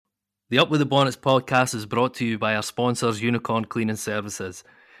The Up With The Bonnets podcast is brought to you by our sponsors, Unicorn Cleaning Services.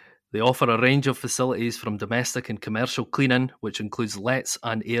 They offer a range of facilities from domestic and commercial cleaning, which includes lets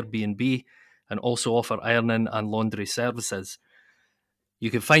and Airbnb, and also offer ironing and laundry services. You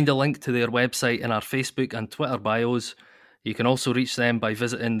can find a link to their website in our Facebook and Twitter bios. You can also reach them by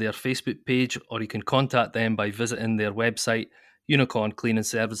visiting their Facebook page, or you can contact them by visiting their website,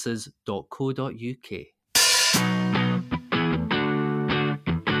 unicorncleaningservices.co.uk.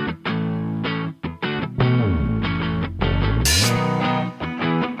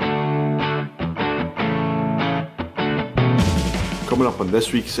 Coming up on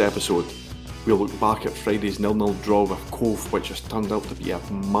this week's episode, we'll look back at Friday's 0-0 draw with Cove, which has turned out to be a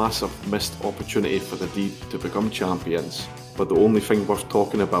massive missed opportunity for the Dee to become champions. But the only thing worth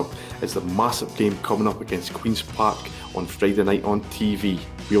talking about is the massive game coming up against Queen's Park on Friday night on TV.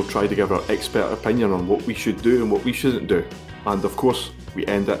 We'll try to give our expert opinion on what we should do and what we shouldn't do. And of course, we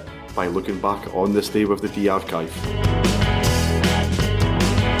end it by looking back on this day with the Dee archive.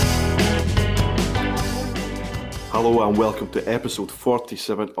 Hello and welcome to episode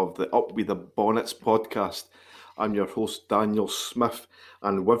 47 of the Up With The Bonnets podcast. I'm your host Daniel Smith,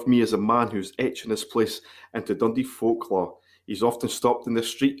 and with me is a man who's etching his place into Dundee folklore. He's often stopped in the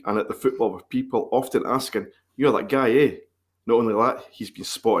street and at the football with people often asking, "You're that guy, eh?" Not only that, he's been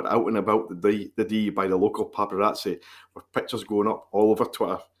spotted out and about the Dee by the local paparazzi, with pictures going up all over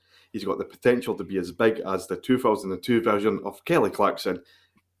Twitter. He's got the potential to be as big as the 2002 version of Kelly Clarkson.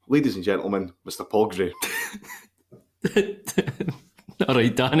 Ladies and gentlemen, Mr. Paul Gray.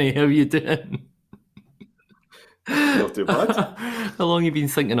 Alright, Danny, how you doing? Not too bad. How long have you been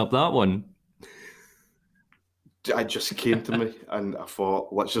thinking up that one? It just came to me and I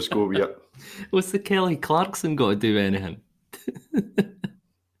thought, let's just go with it. What's the Kelly Clarkson got to do with anything?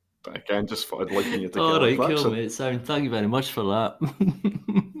 But again, just thought I'd liken you to All Kelly right, Clarkson. cool, mate. Sound. Thank you very much for that.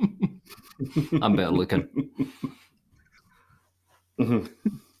 I'm better looking. Mm-hmm.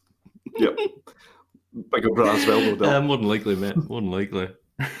 Yep. Bigger bra as well, no doubt. More than likely, mate. More than likely.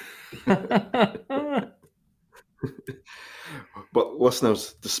 But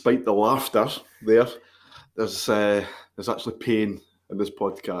listeners, despite the laughter there's actually pain in this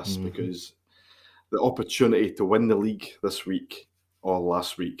podcast because the opportunity to win the league this week or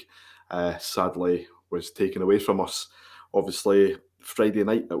last week sadly was taken away from us. Obviously, Friday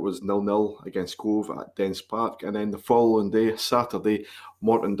night it was 0-0 against Cove at Dens Park, and then the following day, Saturday,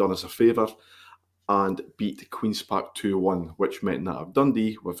 Morton done us a favour and beat Queen's Park 2-1, which meant that if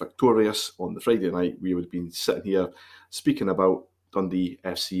Dundee were victorious on the Friday night, we would have been sitting here speaking about Dundee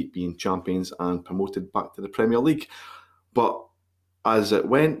FC being champions and promoted back to the Premier League. But as it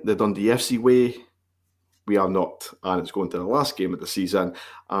went the Dundee FC way, we are not. And it's going to the last game of the season,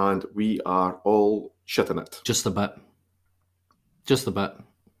 and we are all shitting it. Just a bit. Just a bit.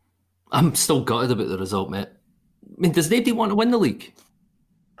 I'm still gutted about the result, mate. I mean, does nobody want to win the league?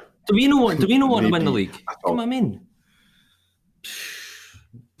 Do we not want to win the league? Come on, I mean.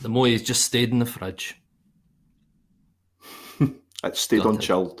 The Moyes just stayed in the fridge. It stayed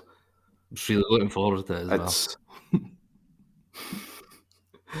unchilled. I'm really looking forward to it as well.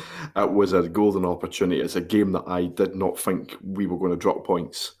 It was a golden opportunity. It's a game that I did not think we were going to drop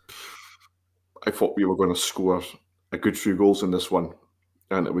points. I thought we were going to score a good few goals in this one,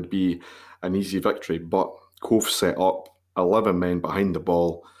 and it would be an easy victory. But Cove set up 11 men behind the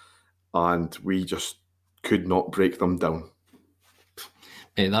ball, and we just could not break them down.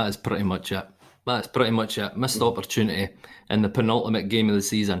 Hey, that is pretty much it. That's pretty much it. Missed opportunity in the penultimate game of the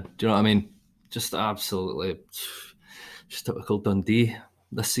season. Do you know what I mean? Just absolutely, just typical Dundee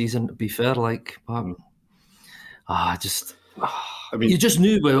this season, to be fair. Like, you just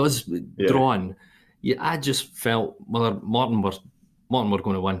knew when it was drawn. I just felt Morton were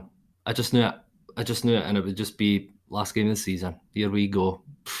going to win. I just knew it, and it would just be last game of the season. Here we go.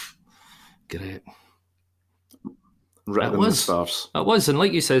 Great. Written in the stars. It was, and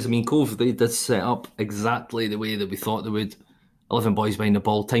like you says, I mean, Cove, they did set up exactly the way that we thought they would. 11 boys behind the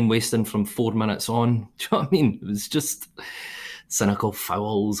ball, time wasting from 4 minutes on. Do you know what I mean? It was just cynical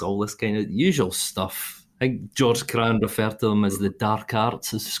fouls, all this kind of usual stuff. I think George Cran referred to them as the dark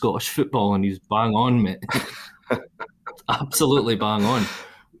arts of Scottish football, and he was bang on, mate. Absolutely bang on.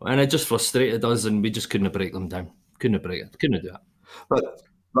 And it just frustrated us, and we just couldn't break them down. Couldn't do it.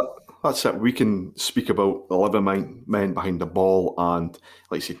 But that's it. We can speak about 11 men behind the ball and,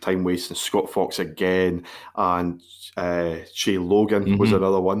 like I say, time wasting. Scott Fox again, and Shay Logan was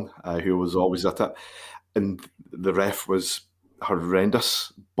another one who was always at it. And the ref was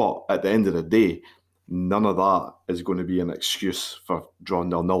horrendous. But at the end of the day, none of that is going to be an excuse for drawing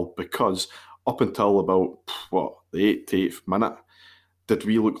 0-0, because up until about, the 88th minute, did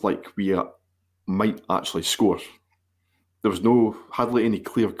we look like we might actually score. There was hardly any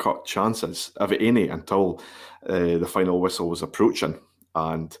clear-cut chances, if any, until the final whistle was approaching.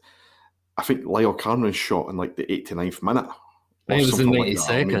 And I think Lyle Cameron shot in like the 89th minute. I think it was the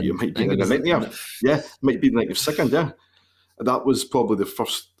 92nd. Maybe it might be in the 90th. Yeah, might be the 92nd, yeah. That was probably the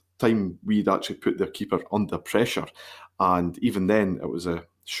first time we'd actually put their keeper under pressure. And even then, it was a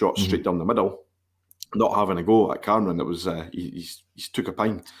shot straight down the middle. Not having a go at Cameron, it was he's took a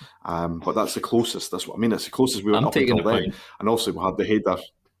pine. But that's the closest. That's what I mean. It's the closest we went up until then. And also we had the header.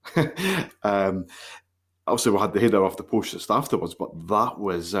 Also, we had the header off the post just afterwards, but that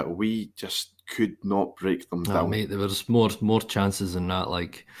was it. We just could not break them down. Mate, there was more chances than that.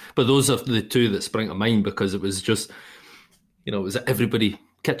 But those are the two that spring to mind because it was just, it was everybody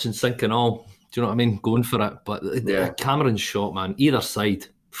kitchen sink and all. Do you know what I mean? Going for it. But Cameron's shot, man, either side,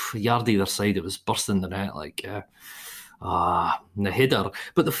 yard either side, it was bursting the net. And the header,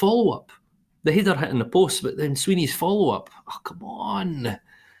 but the follow up, the header hitting the post, but then Sweeney's follow up. Oh, come on.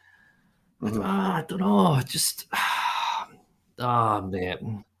 Mm-hmm. I don't know. Just mate.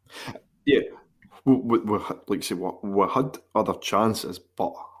 Yeah, we like I say, we had other chances,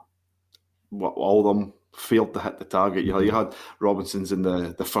 but all of them failed to hit the target. You had Robinson's in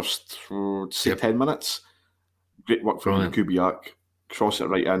the first 10 minutes. Great work from Kubiak, cross it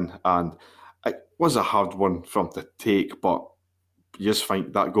right in, and it was a hard one for him to take, but you just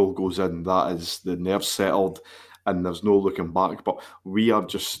think that goal goes in. That is the nerves settled, and there's no looking back. But we are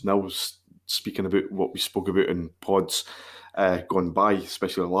just now speaking about what we spoke about in pods gone by,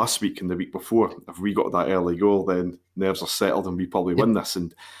 especially last week and the week before. If we got that early goal, then nerves are settled and we probably win this.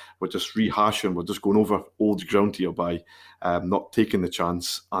 And we're just rehashing, we're just going over old ground here by not taking the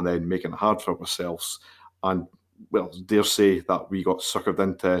chance and then making it hard for ourselves. And, well, dare say that we got suckered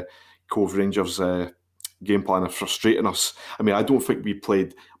into Cove Rangers' game plan of frustrating us. I mean, I don't think we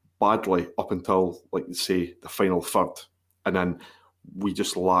played badly up until, say, the final third. And then we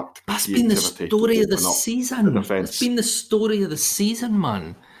just lacked. That's been the story of the season. That's been the story of the season,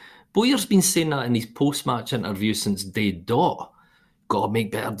 man. Boyer's been saying that in his post-match interview since day dot. Got to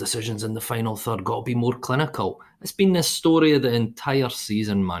make better decisions in the final third. Got to be more clinical. It's been the story of the entire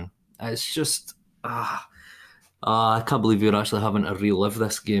season, man. It's just I can't believe you're actually having to relive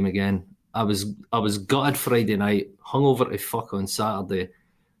this game again. I was gutted Friday night, hungover to fuck on Saturday.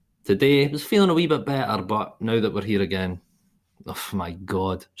 Today, I was feeling a wee bit better, but now that we're here again, oh my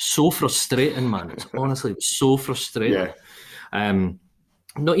God. So frustrating, man. It's honestly so frustrating. Yeah.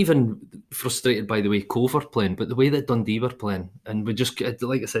 Not even frustrated by the way Cove were playing, but the way that Dundee were playing. And we just,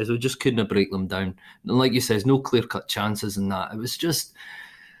 like I said, we just couldn't break them down. And like you said, no clear-cut chances in that. It was just,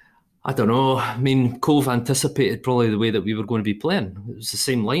 I don't know. I mean, Cove anticipated probably the way that we were going to be playing. It was the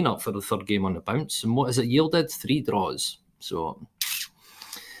same lineup for the third game on the bounce. And what has it yielded? 3 draws. So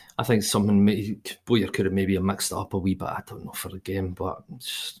I think Boyer could have maybe mixed it up a wee bit. I don't know for the game, but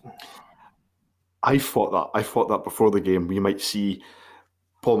I thought that before the game we might see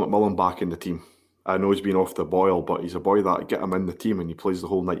Paul McMullen back in the team. I know he's been off the boil, but he's a boy that get him in the team and he plays the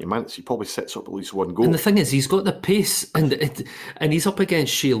whole 90 minutes. He probably sets up at least one goal. And the thing is, he's got the pace and he's up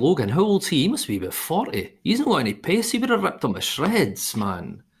against Shea Logan. How old's he? He must be about 40. He's not got any pace. He would have ripped him to shreds,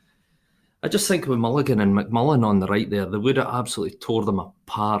 man. I just think with Mulligan and McMullen on the right there, they would have absolutely tore them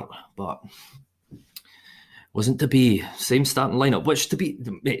apart, but wasn't to be. Same starting lineup, which to be,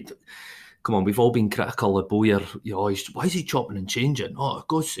 mate, come on, we've all been critical of Bowyer. Why is he chopping and changing? Oh, for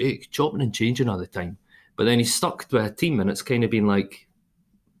God's sake, chopping and changing all the time. But then he's stuck to a team and it's kind of been like,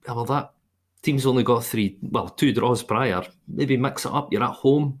 well, that team's only got 2 draws prior. Maybe mix it up. You're at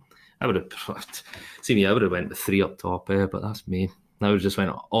home. I would have went with 3 up top, but that's me. I would have just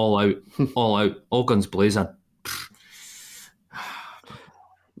went all out, all guns blazing.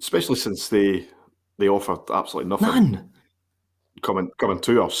 Especially since they offered absolutely nothing. None. Coming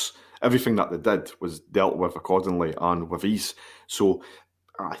to us. Everything that they did was dealt with accordingly and with ease. So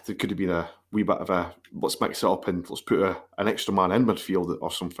there could have been a wee bit of a, let's mix it up and let's put an extra man in midfield or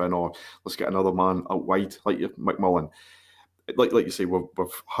something, or let's get another man out wide, like McMullen. Like you say, we've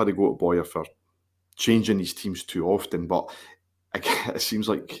had to go to Boyer for changing these teams too often, but it seems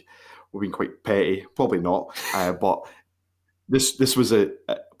like we've been quite petty. Probably not, but this was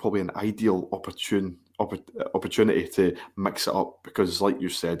probably an ideal opportunity to mix it up because, like you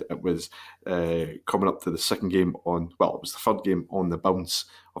said, it was coming up to the second game it was the third game on the bounce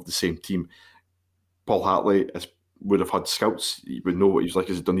of the same team. Paul Hartley would have had scouts. He would know what he was like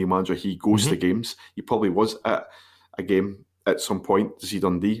as a Dundee manager. He goes to games. He probably was at a game at some point to see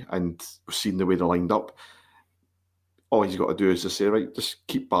Dundee and was seeing the way they lined up. All he's got to do is just say, right, just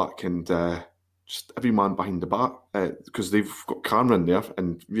keep back and just every man behind the back, because they've got Cameron there,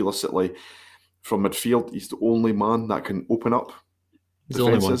 and realistically, from midfield, he's the only man that can open up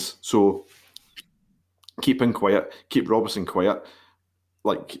defences. So keep him quiet, keep Robertson quiet,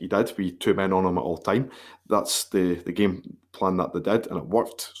 like he did, with 2 men on him at all time. That's the game plan that they did, and it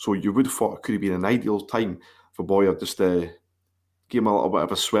worked. So you would have thought it could have been an ideal time for Boyer just to give him a little bit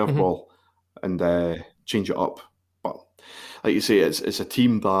of a swerve ball and change it up. But like you say, it's a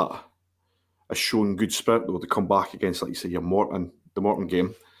team that has shown good spirit, though, to come back against, like you say, the Morton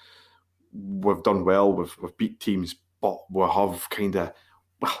game. We've done well, we've beat teams, but we have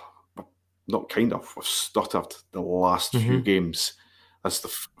we've stuttered the last few games. That's the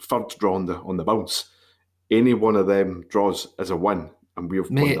third draw on the bounce. Any one of them draws is a win, and we've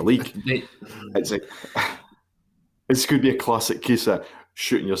won the league. It's going to be a classic case of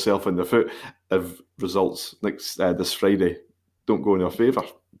shooting yourself in the foot if results this Friday don't go in our favour.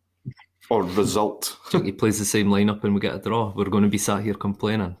 Or result. Do you think he plays the same lineup and we get a draw? We're going to be sat here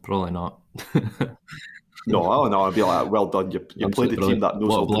complaining? Probably not. No, I'd be like, well done. You played the team that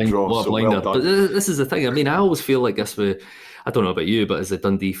knows how to draw, so well done. But this is the thing. I mean, I always feel like this with, I don't know about you, but as a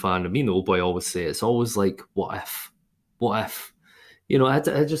Dundee fan, me and the old boy always say, it's always like, what if? What if? You know, I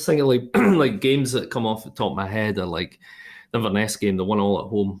just think of like games that come off the top of my head are like the Inverness game, the 1-1 at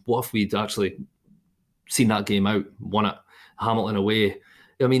home. What if we'd actually seen that game out, won it, Hamilton away?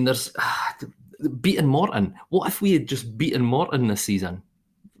 I mean, there's beating Morton. What if we had just beaten Morton this season?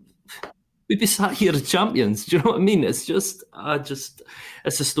 We'd be sat here as champions. Do you know what I mean? It's just, it's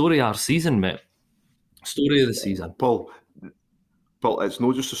the story of our season, mate. Story of the season. Paul, it's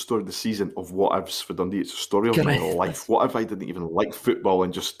not just a story of the season of what ifs for Dundee. It's a story of my life. What if I didn't even like football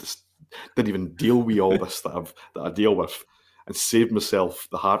and just didn't even deal with all this that I deal with, and saved myself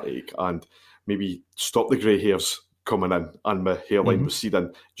the heartache and maybe stop the grey hairs coming in, and my hairline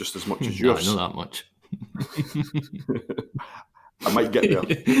receding just as much as yours. I know that much. I might get there.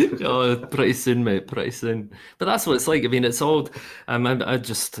 Oh, pretty soon, mate. Pretty soon. But that's what it's like. I mean, it's all. I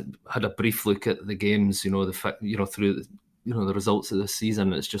just had a brief look at the games. Through the results of this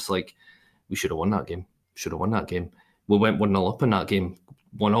season. It's just like we should have won that game. We went 1-0 up in that game.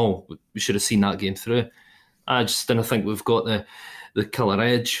 1-0. We should have seen that game through. I just didn't think we've got the killer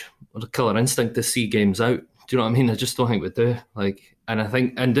edge or the killer instinct to see games out. Do you know what I mean? I just don't think we do. And I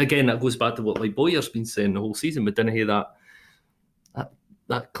think, and again, that goes back to what Boyer's been saying the whole season. We didn't hear that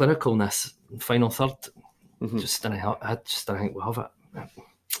clinicalness in final third. I just didn't think we have it.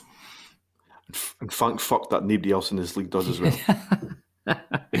 And thank fuck that nobody else in this league does as well.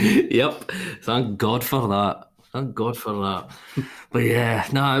 Yep. Thank God for that. But yeah,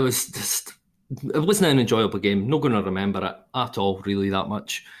 no, it wasn't an enjoyable game. Not going to remember it at all, really, that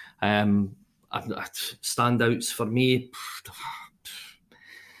much. Standouts for me, I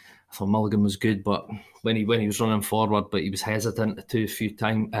thought Mulligan was good, but when he was running forward, but he was hesitant too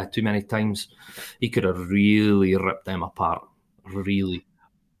many times, he could have really ripped them apart. Really.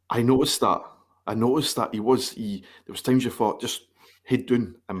 I noticed that there was times you thought just head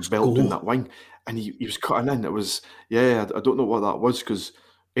down and belt down that wing, and he was cutting in. It was, I don't know what that was, because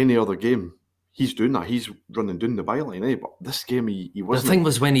any other game he's doing that, he's running down the byline, but this game he wasn't. The thing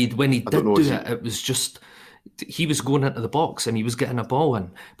was when he did do it, it was just he was going into the box and he was getting a ball in.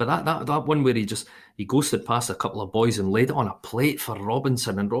 But that one where he ghosted past a couple of boys and laid it on a plate for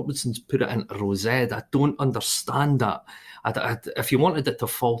Robinson, and Robinson's put it into Rosette. I don't understand that. If you wanted it to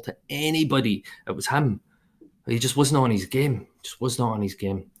fall to anybody, it was him. He just wasn't on his game.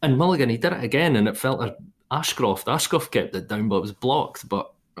 And Mulligan, he did it again, and it felt like Ashcroft. Ashcroft kept it down, but it was blocked.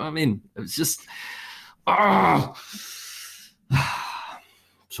 But I mean, it was just. That's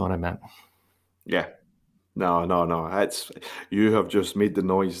what I meant. Yeah. No. You have just made the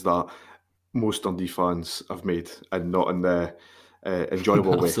noise that most Dundee fans have made, and not in the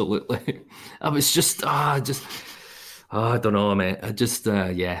enjoyable way. Absolutely. I was just, I don't know, mate.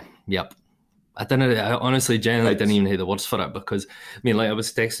 Yep. I honestly, genuinely didn't even hear the words for it, because, I mean, I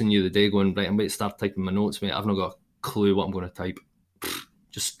was texting you the day going, right, I'm about to start typing my notes, mate. I've not got a clue what I'm going to type.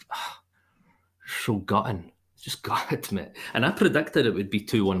 Just so gutting. Just gutted, mate. And I predicted it would be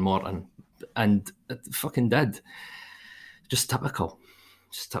 2-1 Morton, and it fucking did. Just typical.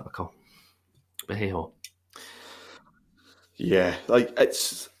 But hey ho. Yeah,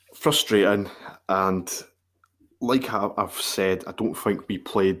 it's frustrating, and like I've said, I don't think we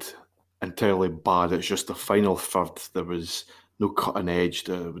played entirely bad. It's just the final third, there was no cutting edge.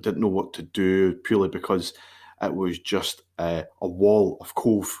 We didn't know what to do, purely because it was just a wall of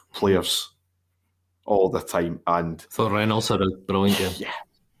Cove players all the time. And I thought Reynolds had a brilliant game. Yeah.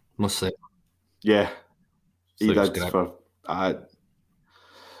 Must say. Yeah. He did.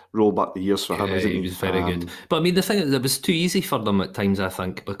 roll back the years for him, isn't he? He was very good. But I mean, the thing is, it was too easy for them at times, I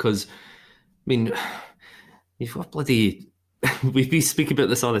think, because, I mean, you've got bloody... we speak about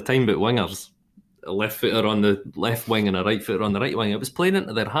this all the time about wingers. A left footer on the left wing and a right footer on the right wing. It was playing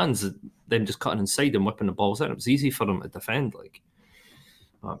into their hands, them just cutting inside and whipping the balls in. It was easy for them to defend.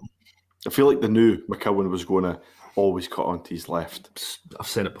 I feel like the new McCowan was going to always cut onto his left. I've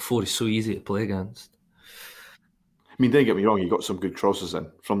said it before, he's so easy to play against. I mean, don't get me wrong, he got some good crosses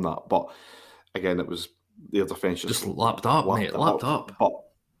in from that, but again, it was their defence just lapped up, mate. Lapped up. But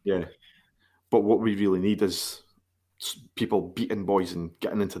yeah, but what we really need is people beating boys and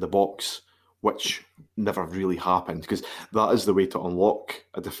getting into the box, which never really happened, because that is the way to unlock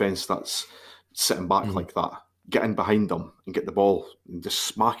a defence that's sitting back like that. Get in behind them and get the ball and just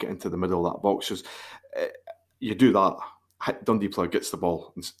smack it into the middle of that box. Because you do that, Dundee player gets the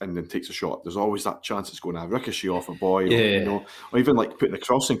ball and then takes a shot. There's always that chance it's going to ricochet off a boy, or even like putting a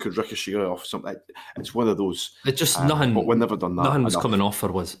crossing could ricochet off something. It's one of those. It just nothing. But we've never done that. Nothing was coming off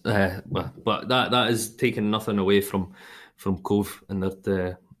or was. But that is taking nothing away from Cove and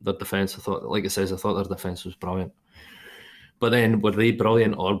their defence. I thought, like it says, I thought their defence was brilliant. But then, were they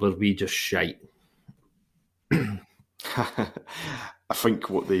brilliant or were we just shite? I think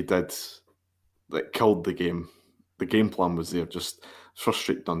what they did that killed the game. The game plan was there, just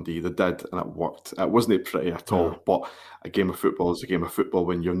frustrate Dundee. They did, and it worked. It wasn't pretty at all, but a game of football is a game of football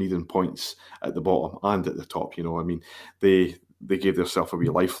when you're needing points at the bottom and at the top. You know, I mean, they gave themselves a wee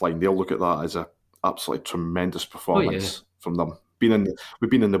lifeline. They'll look at that as a absolutely tremendous performance from them. We've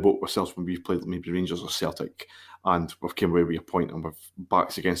been in the boat ourselves when we've played maybe Rangers or Celtic, and we've came away with a point and we've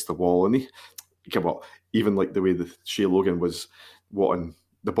backs against the wall. And even like the way that Shea Logan was wanting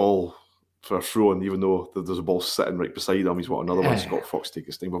the ball for a throw, and even though there's a ball sitting right beside him, he's wanting another one. Scott Fox take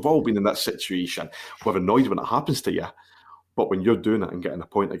his time. We've all been in that situation. We're annoyed when it happens to you, but when you're doing it and getting a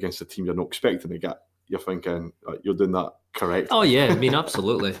point against a team you're not expecting to get, you're thinking you're doing that correct. Oh yeah, I mean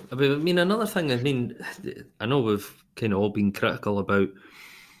absolutely. I mean another thing. I mean, I know we've kind of all been critical about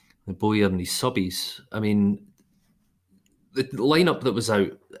the Bowyer and his subbies. I mean, the lineup that was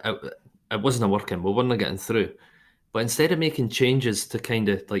out, it wasn't working. We weren't getting through. But instead of making changes to kind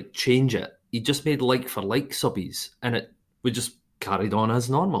of like change it, he just made like for like subbies, and we just carried on as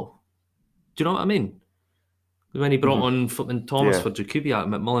normal. Do you know what I mean? When he brought on fucking Thomas for Jakubiak,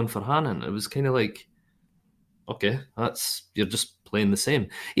 McMullen for Hannon, it was kind of like, okay, you're just playing the same.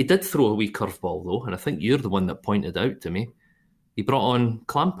 He did throw a wee curveball though, and I think you're the one that pointed out to me. He brought on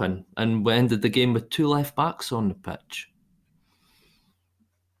Clampin, and we ended the game with 2 left backs on the pitch.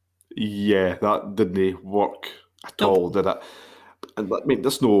 Yeah, that didn't work at all, did it? And I mean,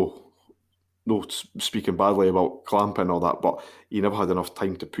 there's no speaking badly about Clampin and all that, but you never had enough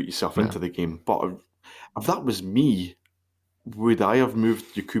time to put yourself into the game. But if that was me, would I have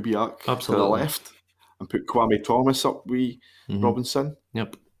moved Jakubiak to the left and put Kwame Thomas up with Robinson?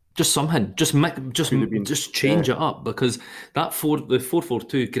 Yep. Just something. Just change it up, because the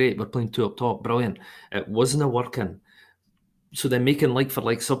 4-4-2, great, we're playing 2 up top, brilliant. It wasn't working. So then making like for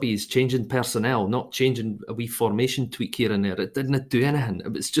like subbies, changing personnel, not changing a wee formation tweak here and there. It didn't do anything.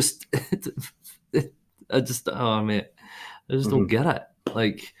 It was just, mate, I just don't get it.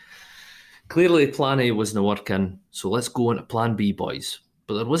 Like, clearly plan A wasn't working, so let's go into plan B, boys.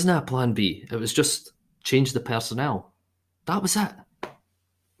 But there wasn't a plan B. It was just change the personnel. That was it.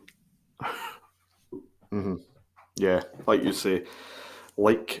 Yeah, like you say,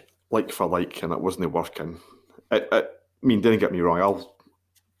 like for like, and it wasn't working. I mean, don't get me wrong, I'll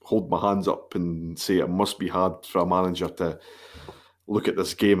hold my hands up and say it must be hard for a manager to look at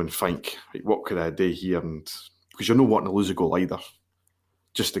this game and think, right, what could I do here? And because you're not wanting to lose a goal either,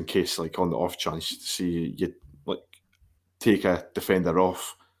 just in case, like on the off chance, to see you like take a defender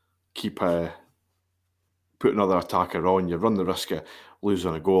off, put another attacker on, you run the risk of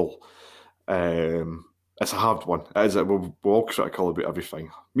losing a goal. It's a hard one. We're all critical about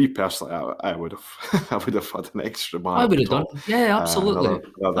everything. Me personally, I would have had an extra man. I would have done. Yeah, absolutely,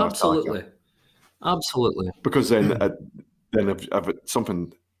 absolutely. Because then if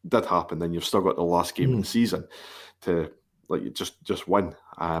something did happen, then you've still got the last game of the season to like just win.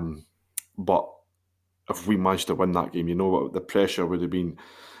 But if we managed to win that game, you know what, the pressure would have been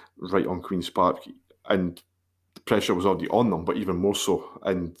right on Queen's Park, and the pressure was already on them, but even more so.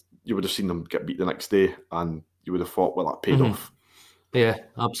 And you would have seen them get beat the next day, and you would have thought, well, that paid off. Yeah,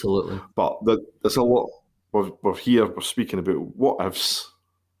 absolutely. But there's a lot. We're here, we're speaking about what ifs.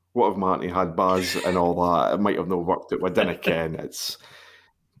 What if Marty had Baz and all that? It might have not worked out. We didn't ken. It's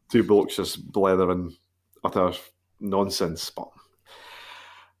 2 blokes just blethering utter nonsense. But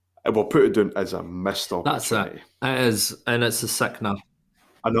we'll put it down as a missed opportunity. That's it. It is, and it's a sickener.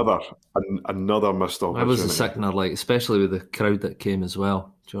 another missed opportunity. It was a sickener, like, especially with the crowd that came as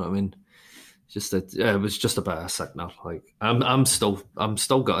well. Do you know what I mean? It was just a bit of a sickener. Like, I'm still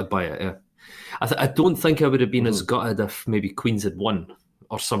gutted by it. Yeah, I don't think I would have been as gutted if maybe Queens had won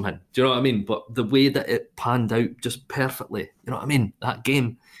or something. Do you know what I mean? But the way that it panned out just perfectly, you know what I mean? That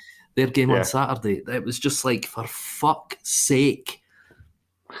game, their game on Saturday, it was just like, for fuck's sake.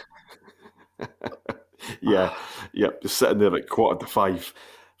 Yeah, just sitting there at 4:45,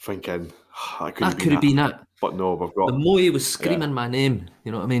 thinking that could have been it. But no, we've got. The Moy was screaming my name.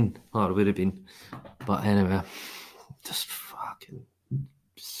 You know what I mean? Or it would have been. But anyway, just fucking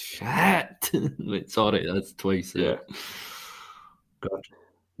shit. Wait, sorry, that's twice. Yeah. God.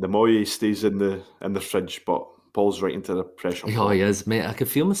 The Moy stays in the fridge, but Paul's right into the pressure. Oh, he is, mate. I can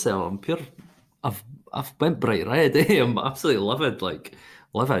feel myself. I'm pure. I've went bright red. I'm absolutely livid. Like,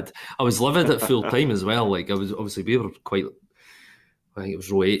 livid. I was livid at full time as well. Like, I was, obviously, we were quite. I think it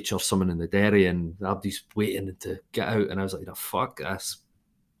was row H or someone in the dairy, and Abdi's waiting to get out, and I was like, "Oh, fuck this!"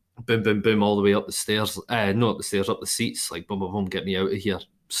 Boom, boom, boom, all the way up the stairs. Not up the stairs, up the seats. Like, boom, boom, boom, get me out of here,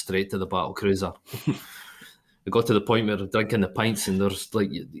 straight to the battle cruiser. We got to the point where we're drinking the pints, and there's like,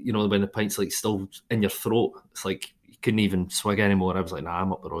 you know, when the pint's like still in your throat, it's like you couldn't even swig anymore. I was like, "Nah,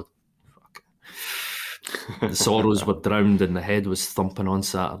 I'm up the road." Fuck. The sorrows were drowned, and the head was thumping on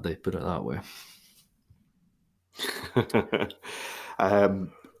Saturday. Put it that way.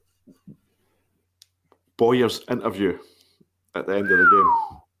 Boyer's interview at the end of the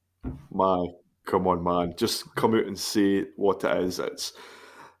game. Come on, man. Just come out and say what it is. It's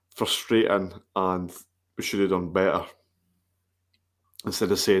frustrating, and we should have done better.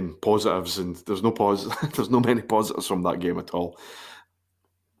 Instead of saying positives, and there's no many positives from that game at all.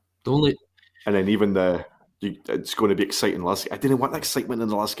 And then even it's going to be exciting last. I didn't want excitement in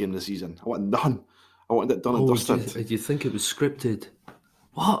the last game of the season. I want none. I wanted it done and dusted. Do you think it was scripted?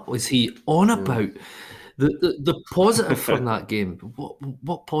 What was he on about? The positive from that game.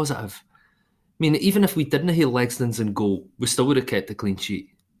 What positive? I mean, even if we didn't have Legzdins in goal, we still would have kept a clean sheet.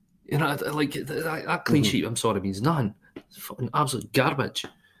 You know, like that clean sheet. I'm sorry, means nothing. It's fucking absolute garbage.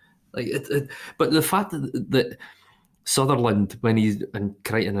 Like but the fact that Sutherland, when he's and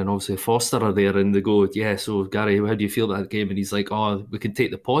Crichton and obviously Foster are there, and they go, "Yeah, so Gary, how do you feel about that game?" And he's like, "Oh, we can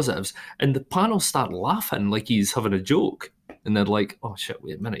take the positives." And the panel start laughing like he's having a joke. And they're like, "Oh shit,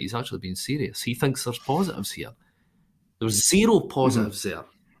 wait a minute, he's actually being serious. He thinks there's positives here." There was zero positives there.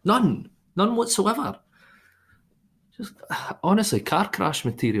 None whatsoever. Just honestly, car crash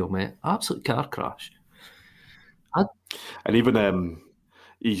material, mate. Absolute car crash. And even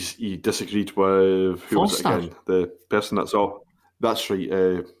he disagreed with who was it again? The person that's all. That's right.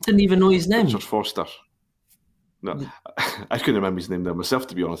 Didn't even know his name. Richard Foster. No, I couldn't remember his name there myself,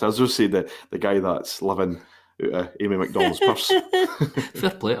 to be honest. I was just saying the guy that's living out of Amy McDonald's purse.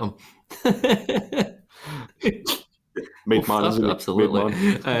 Fair play to him. Made man, isn't he?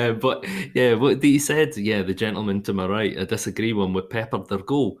 Absolutely. But yeah, what he said, the gentleman to my right, I disagree with him with peppered their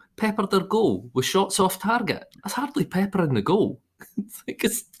goal. Peppered their goal with shots off target. That's hardly peppering the goal.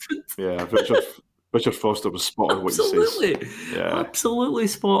 Yeah, Richard Foster was spot on what you said. Yeah. Absolutely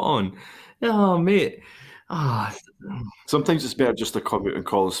spot on. Oh, mate. Sometimes it's better just to come out and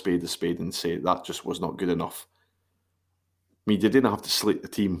call a spade and say that just was not good enough. I mean, you didn't have to slate the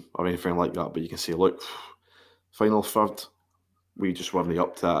team or anything like that, but you can say, look, final third, we just weren't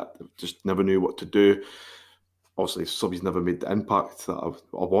up to that. Just never knew what to do. Obviously, somebody's never made the impact that I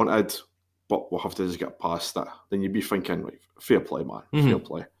wanted, but we'll have to just get past that. Then you'd be thinking, like, fair play, man. Fair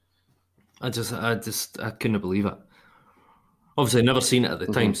play. I couldn't believe it. Obviously, I'd never seen it at the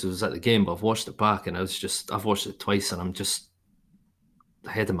time, so it was at the game, but I've watched it back, and I've watched it twice, and I'm just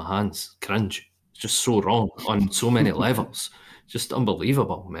head in my hands, cringe. It's just so wrong on so many levels. Just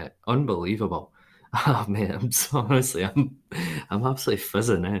unbelievable, mate. Unbelievable. Oh, mate, I'm absolutely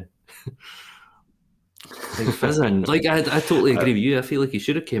fizzing, like fizzing. Like, I totally agree with you. I feel like he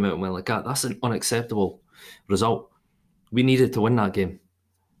should have came out and went like that. That's an unacceptable result. We needed to win that game.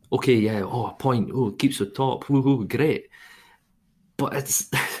 Okay, yeah, a point. Oh, it keeps the top. Ooh, great. But it's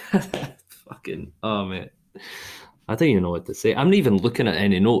fucking, mate. I don't even know what to say. I'm not even looking at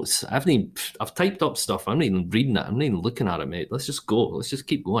any notes. I've typed up stuff. I'm not even reading it. I'm not even looking at it, mate. Let's just go. Let's just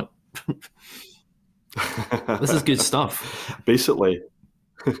keep going. This is good stuff. Basically,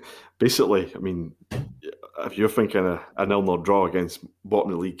 I mean, if you're thinking a 0-0 draw against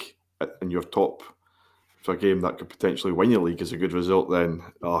bottom of the league and you're top for a game that could potentially win your league is a good result, then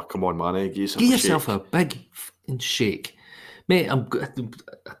come on, man, give yourself a big fucking shake, mate. I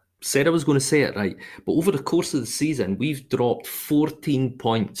said I was going to say it right, but over the course of the season, we've dropped 14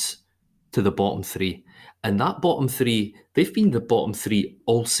 points to the bottom three, And that bottom three, they've been the bottom three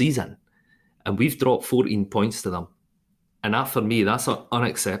all season. And we've dropped 14 points to them. And that, for me, that's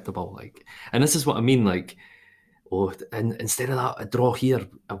unacceptable. Like, and this is what I mean. Like, and instead of that, a draw here,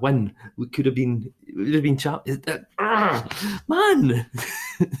 a win, we would have been champions. Man,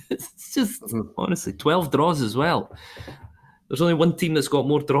 it's just honestly 12 draws as well. There's only one team that's got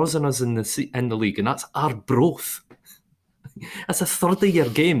more draws than us in the league, and that's Arbroath. That's a third of your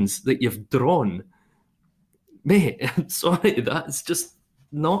games that you've drawn. Mate, I'm sorry, that's just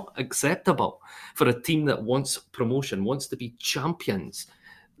not acceptable for a team that wants promotion, wants to be champions.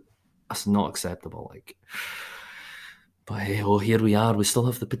 That's not acceptable. Like, but hey, here we are. We still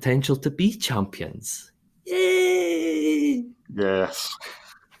have the potential to be champions. Yay! Yes.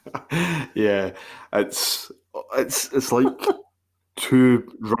 Yeah, it's like two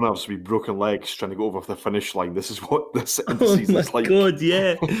runners with broken legs trying to go over the finish line. This is what this end of season is like. Oh my God,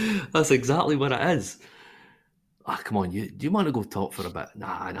 yeah. That's exactly what it is. Come on, do you want to go top for a bit?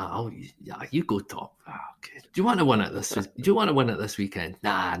 Nah, you go top. Okay. Do you want to win it this weekend?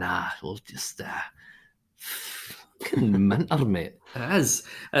 Nah, we'll just minter, mate. It is.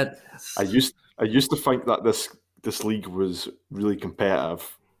 I used to think that this league was really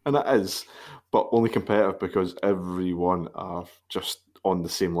competitive, and it is, but only competitive because everyone are just on the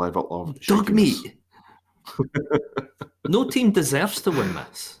same level of dog meat. No team deserves to win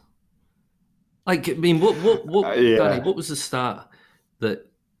this. Like, I mean, what Danny, what was the stat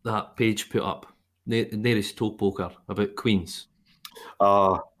that page put up? Nearest toe poker about Queens.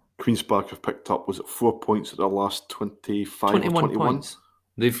 Queen's Park have picked up, was it 4 points at their last 25 or 21 points?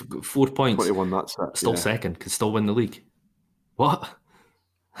 They've got 4 points. 21, that's it. Still second, can still win the league. What?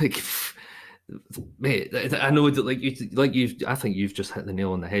 Like, mate, I know that I think you've just hit the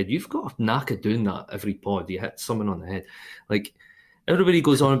nail on the head. You've got a knack of doing that every pod. You hit someone on the head. Like, everybody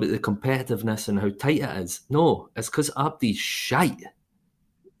goes on about the competitiveness and how tight it is. No, it's because Abdi's shite.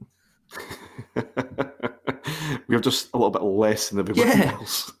 We have just a little bit less than everybody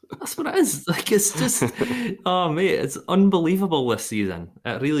else. That's what it is. Like, it's just, oh mate, it's unbelievable this season.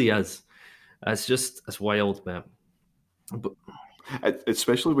 It really is. It's wild, man. But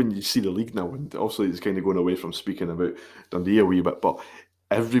especially when you see the league now, and obviously it's kind of going away from speaking about Dundee a wee bit, but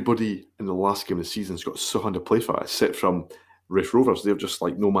everybody in the last game of the season's got something to play for, except from Raith Rovers. They're just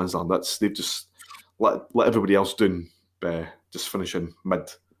like no man's land. They've just let everybody else down, just finishing mid.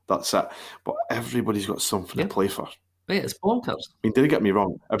 That's it. But everybody's got something to play for. Mate, it's bonkers. I mean, didn't get me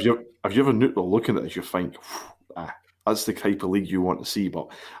wrong. Have you ever neutral looking at this, you think, that's the type of league you want to see.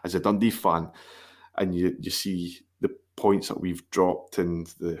 But as a Dundee fan, and you see the points that we've dropped and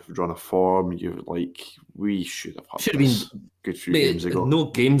the run of form, you're like, we should have been good few games ago.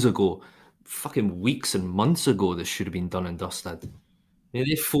 No games ago, fucking weeks and months ago, this should have been done and dusted.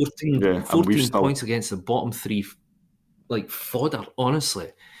 They 14 points against the bottom three, like fodder,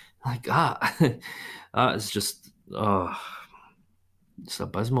 honestly. Like that. That is just, it's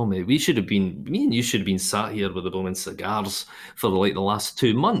abysmal, mate. Me and you should have been sat here with the blooming cigars for the last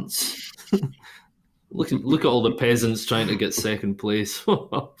 2 months. Look at all the peasants trying to get second place.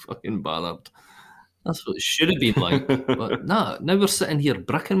 Fucking bothered. That's what it should have been like. But now we're sitting here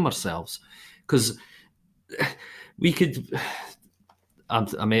bricking ourselves because we could. I'm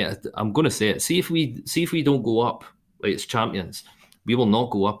going to say it. See if we don't go up like it's champions, we will not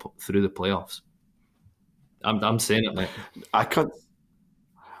go up through the playoffs. I'm saying it, mate. I can't.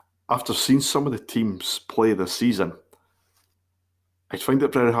 After seeing some of the teams play this season, I find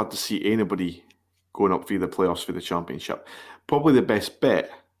it very hard to see anybody going up through the playoffs for the championship. Probably the best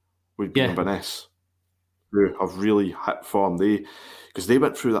bet would be Inverness, who have really hit form. Because they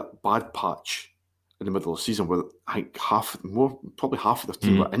went through that bad patch in the middle of the season where I think probably half of the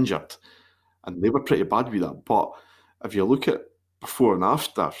team were injured, and they were pretty bad with that. But if you look at before and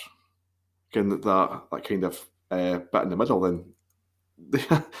after, that kind of bit in the middle, then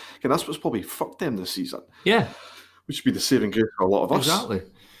that's what's probably fucked them this season. Yeah, which would be the saving grace for a lot of us. Exactly.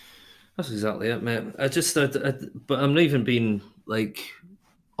 That's exactly it, mate. But I'm not even being like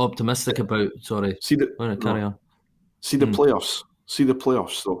optimistic about. Sorry, carry on. See the playoffs. See the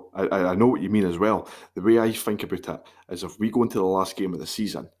playoffs, though. I know what you mean as well. The way I think about it is, if we go into the last game of the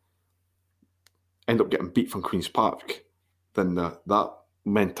season, end up getting beat from Queen's Park, then that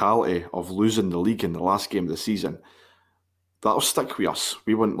mentality of losing the league in the last game of the season, that'll stick with us.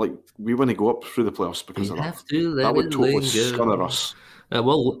 We want to go up through the playoffs because of that. That would totally scunner us.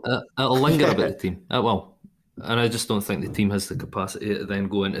 It'll linger about the team. It will. And I just don't think the team has the capacity to then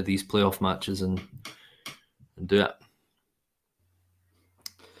go into these playoff matches and do it.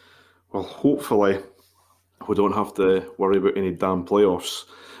 Well, hopefully we don't have to worry about any damn playoffs.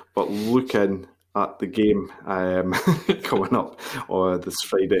 But looking at the game coming up this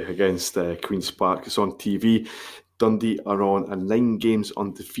Friday against Queen's Park. It's on TV. Dundee are on a 9 games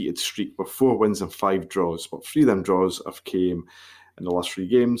undefeated streak with 4 wins and 5 draws. But 3 of them draws have came in the last 3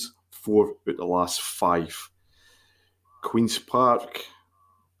 games, 4 out the last 5. Queen's Park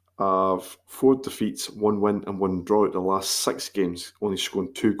have 4 defeats, 1 win and 1 draw out the last 6 games, only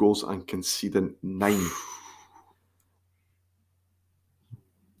scoring 2 goals and conceding 9.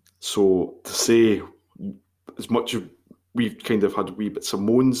 So to say, as much as we've kind of had wee bits of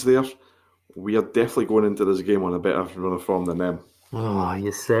moans there, we are definitely going into this game on a better run of form than them. Oh,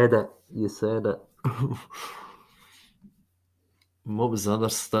 you said it. You said it. What was the other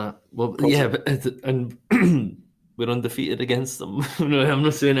stat? Well, yeah, and we're undefeated against them. No, I'm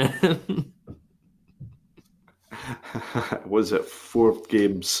not saying it. Was it 4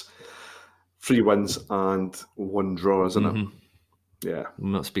 games, 3 wins and 1 draw, isn't it? Yeah.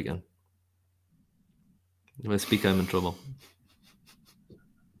 I'm not speaking. If I speak, I'm in trouble.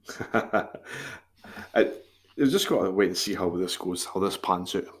 You've just got to wait and see how this goes, how this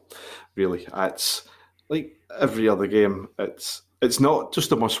pans out. Really, it's like every other game. It's not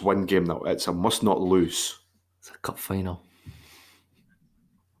just a must-win game now. It's a must-not-lose. It's a cup final.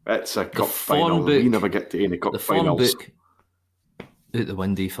 It's a cup final. We never get to any cup finals. The form book out the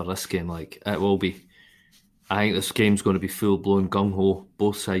windy for this game. Like it will be. I think this game's going to be full-blown gung-ho,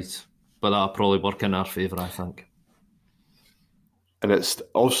 both sides. But that'll probably work in our favour, I think. And it's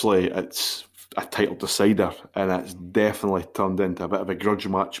a title decider, and it's definitely turned into a bit of a grudge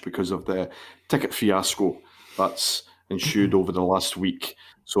match because of the ticket fiasco that's ensued over the last week.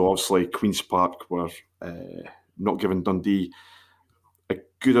 So obviously Queen's Park were not giving Dundee a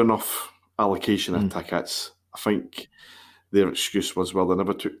good enough allocation of tickets. I think their excuse was, well, they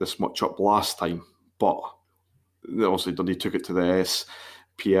never took this much up last time, but obviously Dundee took it to the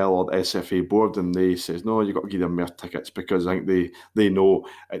SPL or the SFA board, and they says, no, you've got to give them more tickets, because I think they know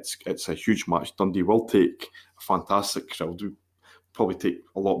it's a huge match. Dundee will take a fantastic crowd. We probably take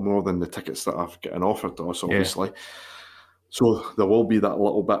a lot more than the tickets that are getting offered to us, obviously. Yeah. So there will be that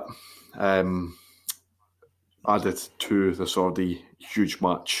little bit added to this already huge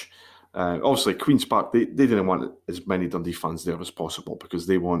match. Obviously, Queen's Park, they didn't want as many Dundee fans there as possible, because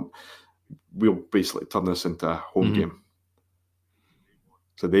we'll basically turn this into a home game.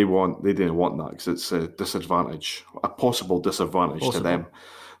 So they didn't want that, because it's a disadvantage, a possible disadvantage to them.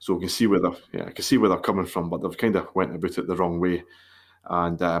 So we can see where they're coming from, but they've kind of went about it the wrong way,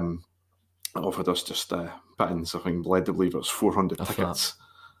 and offered us just pittance. I think led to believe it was 400 tickets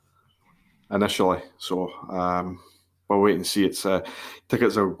initially. So we'll wait and see. It's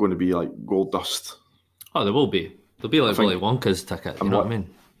tickets are going to be like gold dust. Oh, they will be. They'll be like Willy Wonka's ticket. You know what I mean?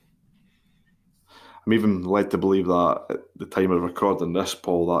 I'm even led to believe that at the time of recording this,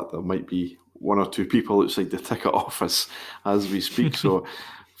 Paul, that there might be 1 or 2 people outside the ticket office as we speak. So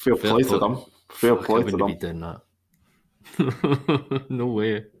fair play to them. Fair play to them. Be doing that. No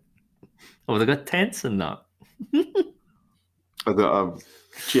way. Oh, they got tents in that.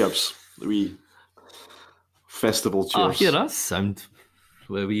 Cheers. We festival cheers. Oh, hear that sound.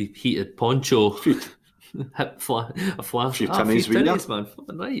 Where we heated poncho. A flash. A few tinnies, man.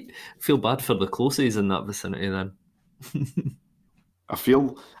 Right. Feel bad for the closes in that vicinity then. I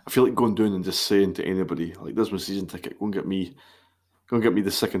feel like going down and just saying to anybody, like, there's my season ticket, go and get me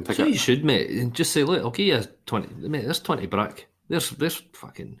the second ticket. So you should, mate. And just say, look, I'll give you 20, mate, there's 20 brick. There's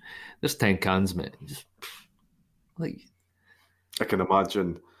 10 cans, mate. Just like, I can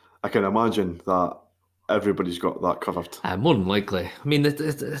imagine that everybody's got that covered. More than likely. I mean,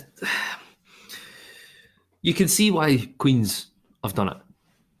 you can see why Queens have done it.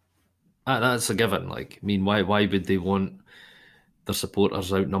 That's a given. Like, I mean, why would they want their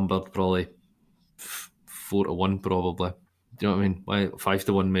supporters outnumbered? Probably 4-1, probably. Do you know what I mean? Why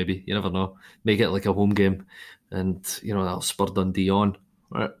 5-1, maybe? You never know. Make it like a home game, and that'll spur Dundee on.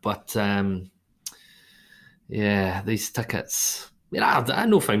 Right? But yeah, these tickets. I mean, I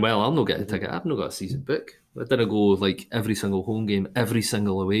know fine well I'll not get a ticket. I've not got a season book. I didn't go like every single home game, every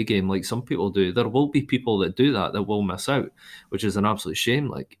single away game like some people do. There will be people that do that will miss out, which is an absolute shame.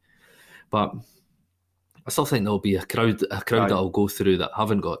 Like, but I still think there'll be a crowd that'll go through that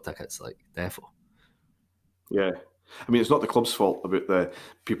haven't got tickets. Like, defo. Yeah, I mean, it's not the club's fault about the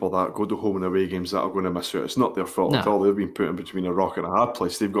people that go to home and away games that are going to miss out. It's not their fault at all. They've been put in between a rock and a hard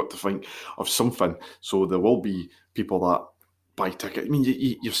place. They've got to think of something. So there will be people that buy ticket. I mean,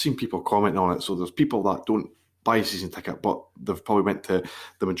 you've seen people commenting on it. So there's people that don't buy a season ticket, but they've probably went to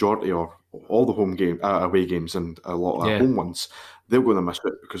the majority or all the away games and a lot of home ones. They're going to miss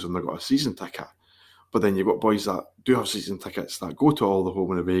it because they've not got a season ticket. But then you've got boys that do have season tickets that go to all the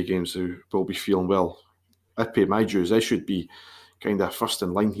home and away games who will be feeling, well, I pay my dues. I should be kind of first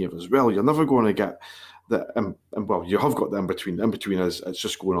in line here as well. You're never going to get the, and well, you have got the in between. The in between is it's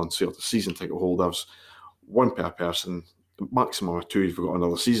just going on sale to season ticket holders, one per person, maximum of two if you've got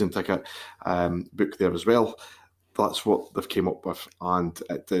another season ticket book there as well. That's what they've came up with, and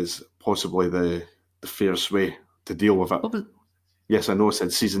it is possibly the fairest way to deal with it. Yes, I know I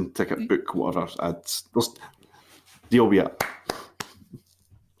said season ticket book, whatever. Just deal with it.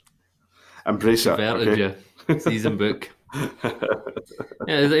 Embrace it. Okay? Season book.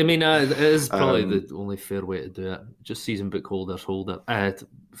 Yeah, I mean, it is probably the only fair way to do it. Just season book holders hold it.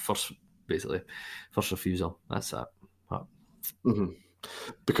 First refusal. That's that. Mm-hmm.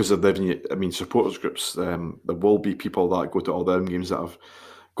 Because of supporters groups, there will be people that go to all the home games that are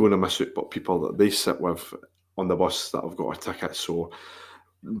going to miss it, but people that they sit with on the bus that have got a ticket. So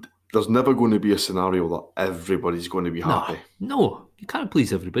there's never going to be a scenario that everybody's going to be happy. No, you can't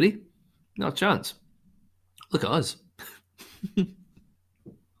please everybody. Not a chance. Look at us.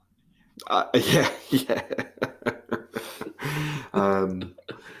 Yeah.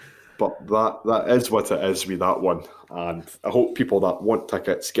 But that is what it is with that one. And I hope people that want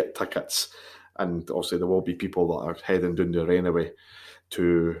tickets get tickets. And obviously there will be people that are heading down there anyway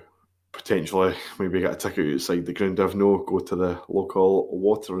to potentially maybe get a ticket outside the ground. If no, go to the local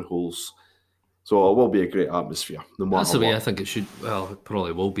watering holes. So it will be a great atmosphere. No matter That's the way what. I think it should. Well, it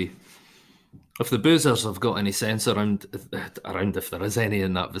probably will be. If the boozers have got any sense around if there is any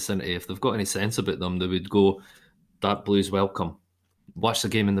in that vicinity, if they've got any sense about them, they would go, Dark Blues welcome. Watch the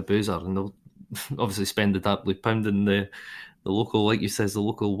game in the boozer, and they'll obviously spend the Dark Blue pound in the local, like you says, the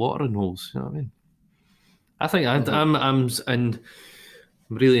local watering holes. You know what I mean? I think I'm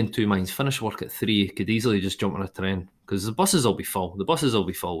really in two minds. Finish work at 3, could easily just jump on a train because the buses will be full. The buses will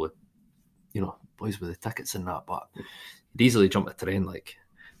be full with, boys with the tickets and that. But you'd easily jump a train, like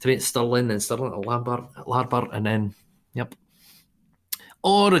train to Stirling, then Stirling to Larbert, and then yep.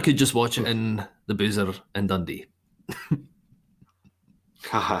 Or I could just watch it in the boozer in Dundee.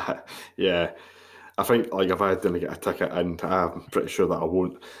 Yeah, I think if I didn't get a ticket in, I'm pretty sure that I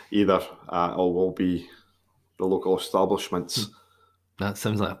won't either. It will be the local establishments. That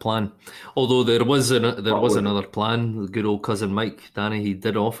sounds like a plan. Although there was another plan. The good old cousin Mike, Danny, he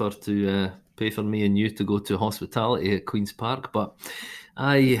did offer to pay for me and you to go to hospitality at Queen's Park, but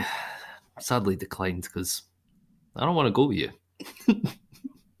I sadly declined because I don't want to go with you.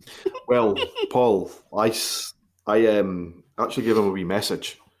 Well, Paul, I actually gave him a wee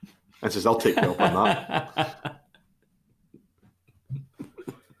message and says, I'll take you up on that.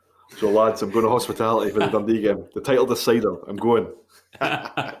 So, lads, I'm going to hospitality for the Dundee game. The title decider, I'm going.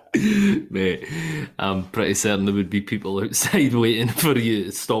 Mate, I'm pretty certain there would be people outside waiting for you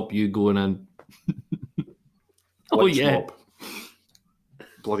to stop you going in. Yeah. Mob.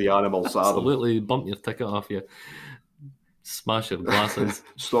 Bloody animals. Absolutely, bump your ticket off you. Smash your glasses.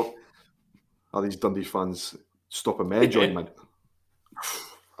 Stop. Are these Dundee fans stopping my enjoyment?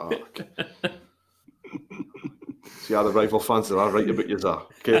 Okay. See how the rival fans are right about you,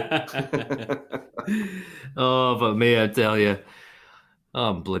 okay? Oh, but may I tell you,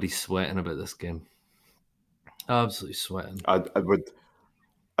 I'm bloody sweating about this game. Absolutely sweating. I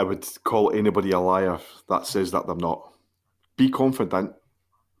would call anybody a liar that says that they're not. Be confident,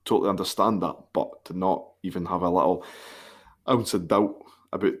 totally understand that, but to not even have a little ounce of doubt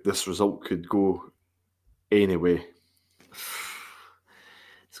about this result could go anyway.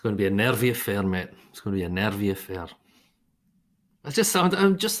 It's going to be a nervy affair, mate. It's going to be a nervy affair. I'm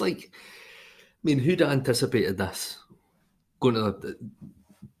just like, I mean, who'd have anticipated this? Going to the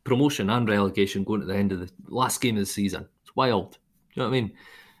promotion and relegation, going to the end of the last game of the season. It's wild. Do you know what I mean?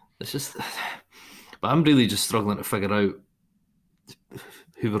 It's just, but I'm really just struggling to figure out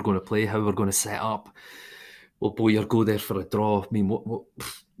who we're going to play, how we're going to set up. Will Bowyer go there for a draw? I mean, what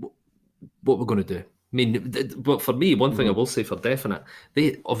we're going to do? I mean, but for me, one thing I will say for definite,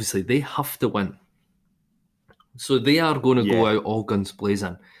 they have to win. So they are going to go out all guns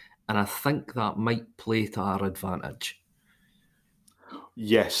blazing. And I think that might play to our advantage.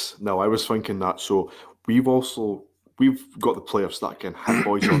 Yes. No, I was thinking that. So we've got the players that can hit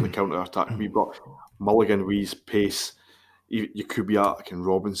boys on the counter-attack. We've got Mulligan, Rees, Pace, Kubiak and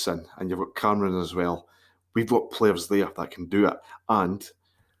Robinson, and you've got Cameron as well. We've got players there that can do it. And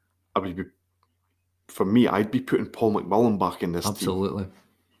I'd be putting Paul McMullen back in this Absolutely. team.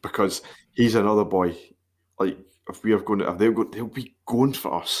 Because he's another boy. Like, they'll be going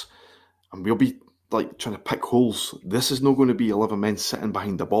for us. And we'll be like trying to pick holes. This is not going to be 11 men sitting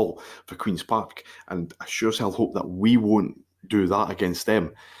behind the ball for Queen's Park. And I sure as hell hope that we won't do that against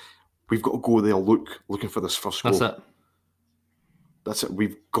them. we've got to go there looking for this first goal. That's it.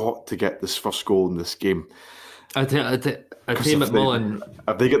 We've got to get this first goal in this game. I think McMullen...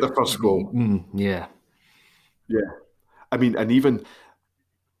 If they get the first goal... Yeah. I mean, and even...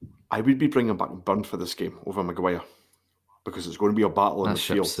 I would be bringing back Burn for this game over Maguire because it's going to be a battle in the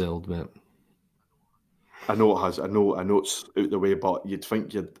field. That ship sailed, mate. I know it has. I know it's out the way, but you'd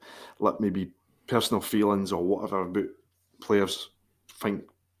think you'd let maybe personal feelings or whatever about players think,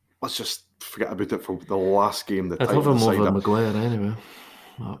 let's just forget about it for the last game. I'd have him over Maguire anyway.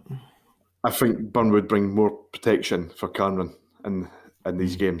 I think Burn would bring more protection for Cameron in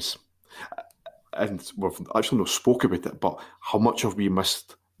these games. And we've actually not spoke about it, but how much have we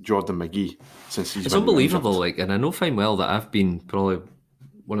missed Jordan McGee since he's been unbelievable. injured? And I know fine well that I've been probably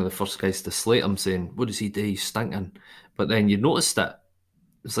one of the first guys to slate him, saying, what does he do? He's stinking. But then you noticed that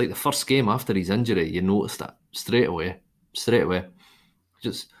it's like the first game after his injury, you noticed that straight away.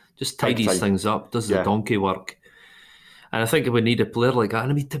 Just tidies things up, does the donkey work. And I think we need a player like that.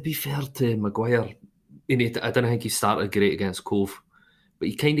 And I mean, to be fair to Maguire, I don't think he started great against Cove, but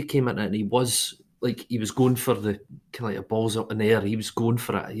he kind of came in and he was going for the kind of like the balls up in the air. He was going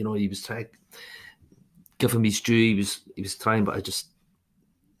for it, he was trying to give him his due. He was trying, but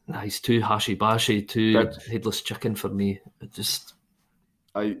he's too hashy-bashy, too headless chicken for me.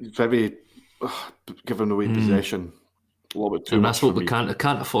 Very giving away possession. A little bit too and much. That's what we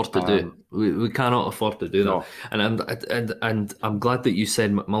can't afford to do. We cannot afford to do that. No. And I'm glad that you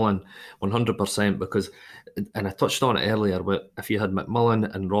said McMullen 100% because, and I touched on it earlier, but if you had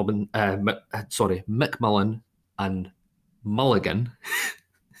McMullen and McMullen and Mulligan,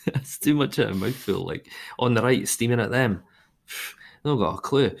 that's too much of a mouthful. Like on the right, steaming at them. They don't got a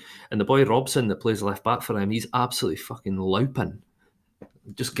clue. And the boy Robson that plays left back for him, he's absolutely fucking louping.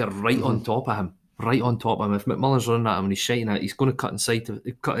 Just get right on top of him. Right on top of him. If McMullen's running at him and he's shiting at, he's going to cut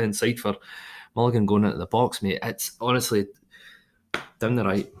inside for Mulligan going into the box, mate. It's honestly down the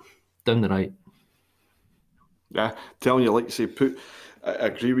right. Yeah, telling you, like you say, I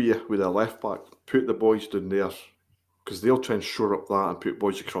agree with you with a left back. Put the boys down there because they'll try and shore up that and put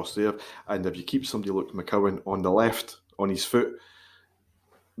boys across there. And if you keep somebody like McCowan on the left on his foot,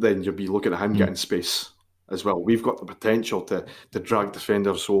 then you'll be looking at him getting space as well. We've got the potential to drag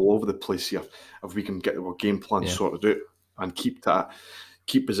defenders all over the place here if we can get our game plan sorted out and keep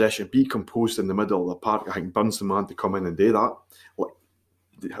possession, be composed in the middle of the park. I think Burns the man to come in and do that.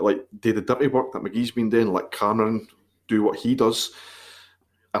 Like do the dirty work that McGee's been doing, let Cameron do what he does,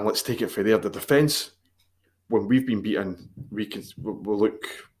 and let's take it from there. The defence, when we've been beaten, we'll look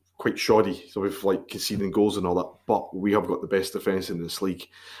quite shoddy, so we've conceding goals and all that, but we have got the best defence in this league,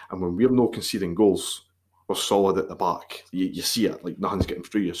 and when we're not conceding goals, we're solid at the back. You see it, like nothing's getting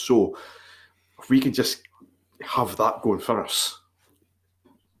through you. So if we can just have that going for us,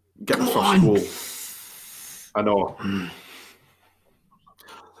 get the first goal. I know.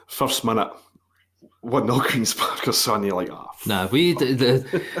 First minute, 1-0 Queen's Park or Sonny, I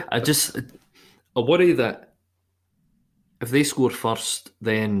worry that if they score first,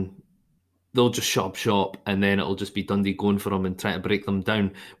 then they'll just shut up shop, and then it'll just be Dundee going for them and trying to break them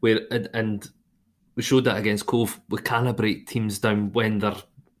down. And we showed that against Cove. We can't break teams down when they're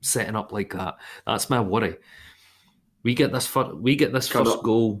setting up like that. That's my worry. We get this first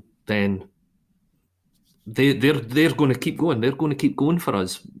goal, then they're going to keep going. They're going to keep going for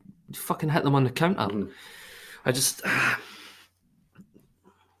us. Fucking hit them on the counter. I just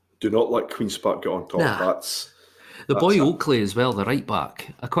do not let Queen's Park get on top. That's the boy Oakley as well, the right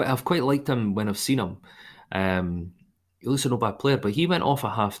back. I've quite liked him when I've seen him. He looks no bad player, but he went off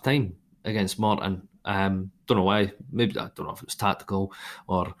at half time against Morton. Don't know why. Maybe I don't know if it was tactical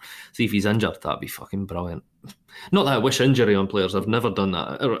or see if he's injured. That'd be fucking brilliant. Not that I wish injury on players. I've never done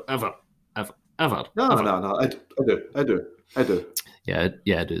that ever. No. I do. Yeah,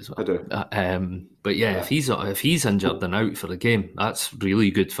 I do as well. I do. But if he's injured and out for the game, that's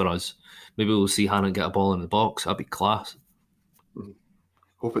really good for us. Maybe we'll see Hannon get a ball in the box. That'd be class.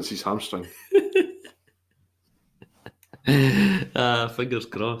 Hope it's his hamstring. Fingers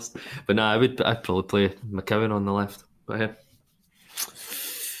crossed. But I'd probably play McCowan on the left. But yeah.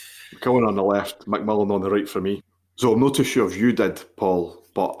 McCowan on the left, McMullen on the right for me. So I'm not too sure if you did, Paul,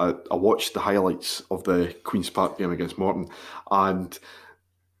 but I watched the highlights of the Queen's Park game against Morton, and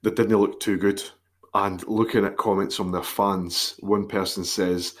they didn't look too good. And looking at comments from their fans, one person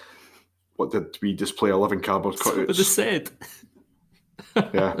says, "What did we just play 11 cardboard cutouts?" What they said.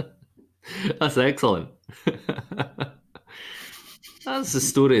 Yeah, that's excellent. That's the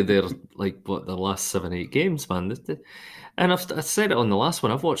story of their last 7-8 games, man. And I said it on the last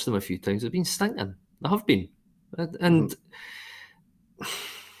one. I've watched them a few times. They've been stinking. They have been, and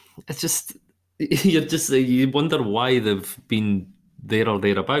it's just you wonder why they've been there or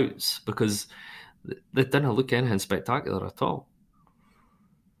thereabouts, because they didn't look anything spectacular at all.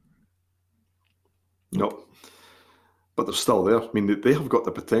 No. But they're still there. I mean, they have got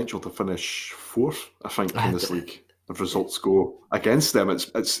the potential to finish fourth, I think, in this league. If results go against them,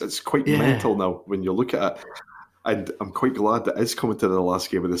 it's quite mental now when you look at it. And I'm quite glad that it's coming to the last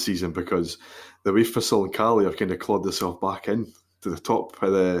game of the season, because the way Thistle and Cali have kind of clawed themselves back in to the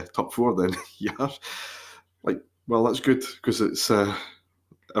top four, then well, that's good, because it's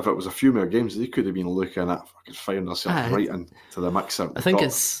if it was a few more games, they could have been looking at fucking firing themselves right into the mix. I think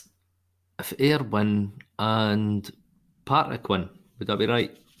it's if Ayr win and Partick win, would that be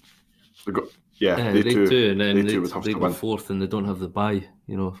right? They too, and then they would have to go win fourth, and they don't have the bye.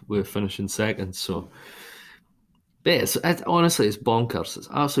 We're finishing second, so. But honestly, it's bonkers. It's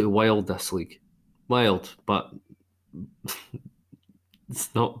absolutely wild, this league. Wild, but it's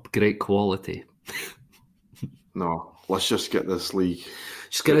not great quality. No, let's just get this league.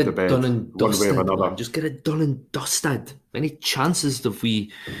 Just get it done and dusted. One way or another. Just get it done and dusted. Any chances have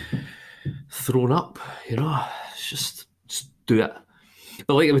we thrown up? Just do it.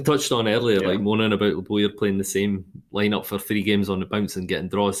 But like we touched on earlier, like moaning about Boyer playing the same lineup for 3 games on the bounce and getting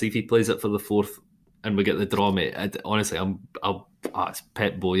draws. See if he plays it for the 4th and we get the draw, mate. Honestly, it's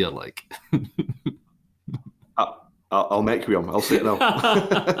Pep Boyer, like. I'll make you him. I'll say it now.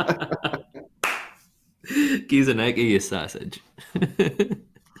 He's a necky, you sausage.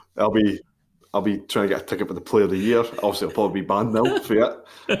 I'll be trying to get a ticket for the Player of the Year. Obviously, I'll probably be banned now for it.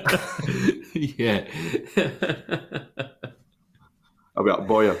 Yeah. I'll be like,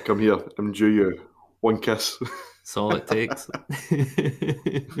 Boyer, come here. I'm due you 1 kiss. That's all it takes.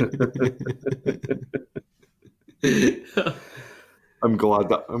 I'm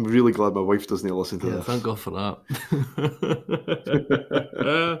really glad my wife doesn't listen to this. Thank God for that.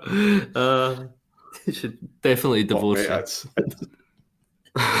 You should definitely divorce her.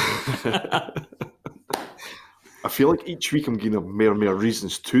 I feel like each week I'm getting more and more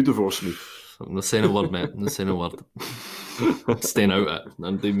reasons to divorce me. I'm not saying a word, mate. I'm not saying a word. Staying out of it.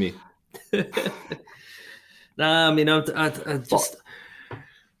 Undo me. Nah, I mean, I just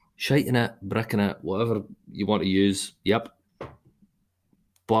shiting it, bricking it, whatever you want to use. Yep.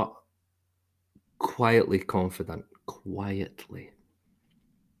 But quietly confident. Quietly.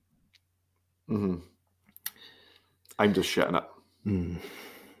 Mm-hmm. I'm just shitting it.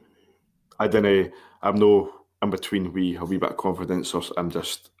 I don't know. I'm no in between a wee bit of confidence, or I'm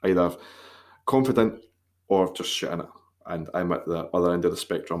just either confident or just shitting it. And I'm at the other end of the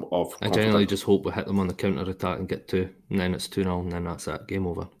spectrum of confident. I generally just hope we hit them on the counter attack and get 2, and then it's 2-0, and then that's it. Game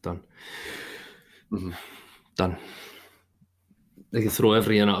over. Done. Mm-hmm. Done. They can throw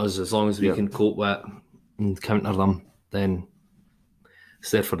everything at us as long as we can cope with it and counter them. Then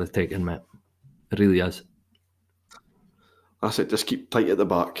it's there for the taking, mate. It really is. That's it. Just keep tight at the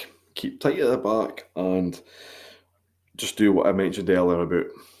back. Keep tight at the back and just do what I mentioned earlier about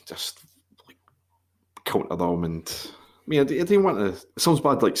just counter them. And I mean, I didn't want to. It sounds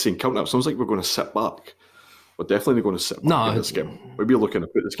bad, like saying counter. It sounds like we're going to sit back. We're definitely going to sit back in this game. We'll be looking to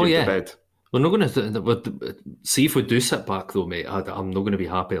put this game to bed. We're not going to see if we do sit back though, mate. I'm not going to be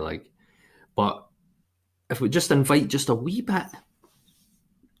happy. But if we just invite just a wee bit,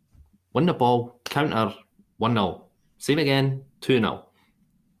 win the ball, counter, 1-0. Same again, 2-0.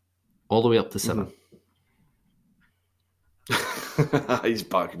 All the way up to 7. He's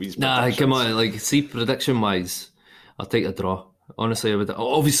back. Nah, come on. See, prediction-wise, I'll take a draw. Honestly,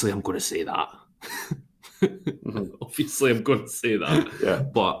 obviously, I'm going to say that. Mm-hmm. Obviously, I'm going to say that. Yeah.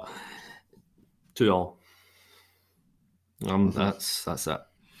 But 2-2. That's it.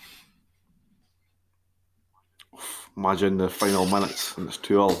 Imagine the final minutes and it's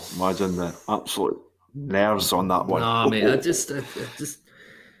 2-2. Imagine the absolute nerves on that one. No, mate, I just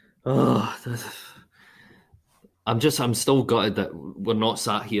I'm still gutted that we're not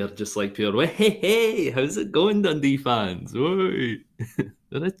sat here just like pure. Hey, how's it going, Dundee fans? Oi,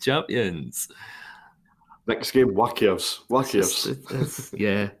 they're the champions. Next game, Wackers.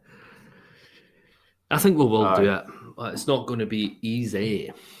 Yeah, I think we will do it, but it's not going to be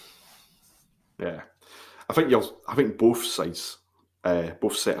easy. Yeah, I think both sides.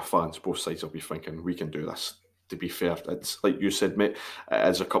 Both set of fans, both sides will be thinking we can do this. To be fair, it's like you said, mate. It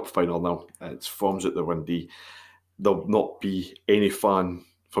is a cup final now. It's forms at the Windy. There'll not be any fan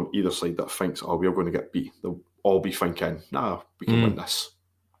from either side that thinks, "Oh, we're going to get beat." They'll all be thinking, "Nah, we can win this."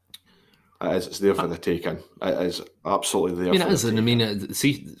 It is. It's there for the taking. It is absolutely there. It is, and I mean,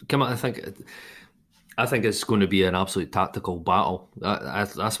 see, come on. I think it's going to be an absolute tactical battle.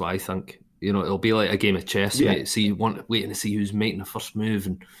 That's what I think. You know, it'll be like a game of chess, Yeah. mate. See, waiting to see who's making the first move,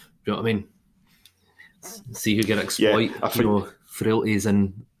 and do you know what I mean? See who can exploit, frailties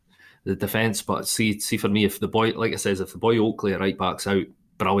in the defence. But see for me, if the boy, like I says, if the boy Oakley at right back's out,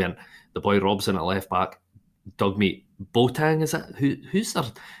 brilliant. The boy Robson at left back, dug meat. Boateng, is it? Who's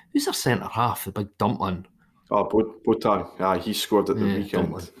their centre half? The big dumpling. Oh, Boateng. He scored at the weekend.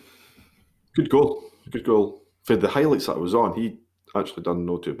 Dumpling. Good goal. For the highlights that I was on, he actually done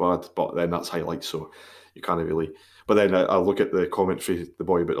no too bad. But then that's highlights, so you can't really. But then I look at the commentary, the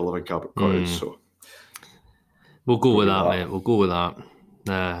boy about the living carpet cottage. So we'll go with that, mate. We'll go with that.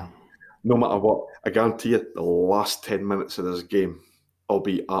 No matter what, I guarantee you, the last 10 minutes of this game will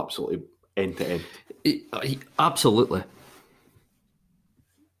be absolutely end to end. Absolutely.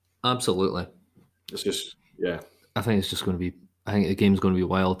 It's just, yeah. I think it's just going to be. I think the game's going to be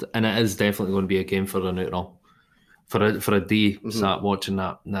wild, and it is definitely going to be a game for a neutral. For a D, sat watching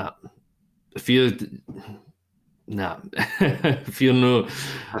that. Nah, if you're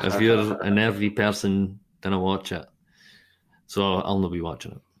a nervy person, then watch it. So I'll not be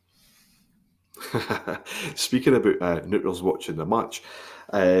watching it. Speaking about neutrals watching the match,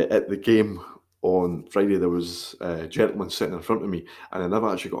 at the game on Friday, there was a gentleman sitting in front of me, and I never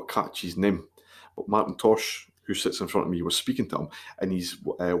actually got to catch his name. But Martin Tosh, who sits in front of me, was speaking to him, and he's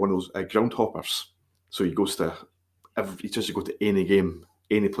one of those ground hoppers. So he goes to he tries to go to any game,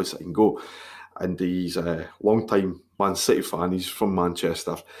 any place that he can go. And he's a long-time Man City fan. He's from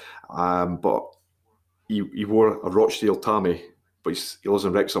Manchester, but he wore a Rochdale Tammy, but he lives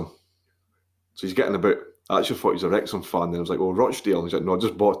in Wrexham. So he's getting about. I actually thought he was a Wrexham fan. And I was like, "Oh, Rochdale." And he's like, "No, I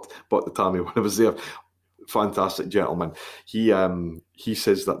just bought the Tammy when I was there." Fantastic gentleman. He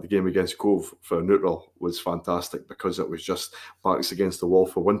says that the game against Cove for a neutral was fantastic because it was just backs against the wall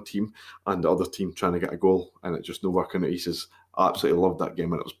for one team and the other team trying to get a goal, and it just no working out. He says, "I absolutely loved that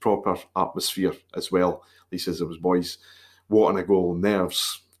game, and it was proper atmosphere as well." He says there was boys wanting a goal,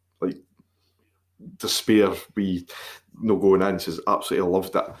 nerves, like despair, no going in. He says absolutely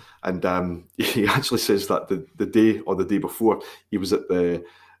loved it, and he actually says that the day or the day before he was at the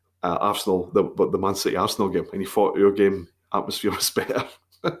Arsenal, the Man City Arsenal game, and he thought your game atmosphere was better.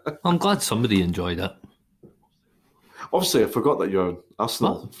 I'm glad somebody enjoyed it. Obviously, I forgot that you're an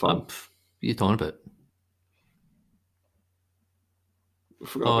Arsenal fan. What are you talking about? I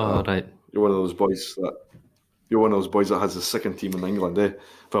forgot about that. Right. You're one of those boys that has the second team in England, eh?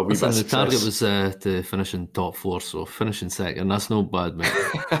 For a wee bit of the success. target was to finish in top 4, so finishing second, that's no bad, mate.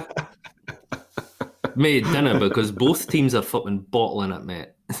 Mate, dinner because both teams are fucking bottling it, mate.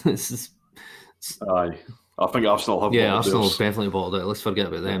 Aye. I think Arsenal have bottled Arsenal have definitely bottled it. Let's forget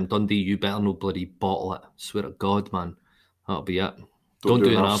about them. Dundee, you better no bloody bottle it. Swear to God, man. That'll be it. Don't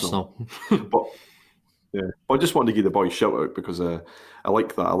do an Arsenal. But I just wanted to give the boys a shout out because I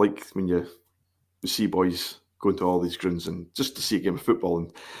like that. I like when you see boys going to all these grounds and just to see a game of football.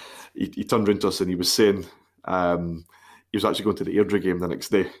 And he turned around to us and he was saying he was actually going to the Airdrie game the next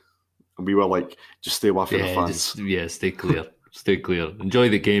day. And we were like, just stay away from the fans. Stay clear. Stay clear. Enjoy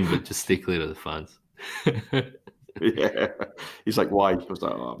the game, but just stay clear of the fans. Yeah. He's like, why? I was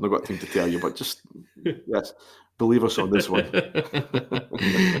like, I've not got anything to tell you, but just, yes, believe us on this one.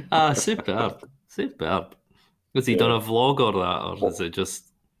 Superb. Has he done a vlog or that, or is it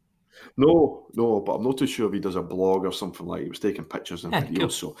just... No, but I'm not too sure if he does a blog or something like that. He was taking pictures and videos, cool.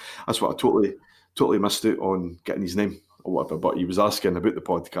 So that's what I totally missed out on getting his name or whatever, but he was asking about the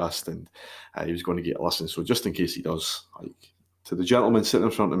podcast and he was going to get a listen. So just in case he does, like, to the gentleman sitting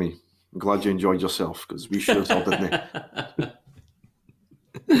in front of me, I'm glad you enjoyed yourself because we sure as hell didn't.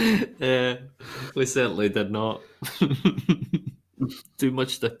 We certainly did not. Too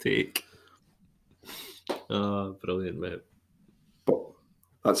much to take. Oh, brilliant, mate. But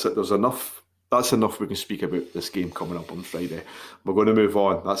that's it. That's enough we can speak about this game coming up on Friday. We're going to move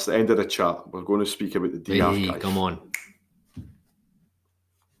on. That's the end of the chat. We're going to speak about the D archive. Come on.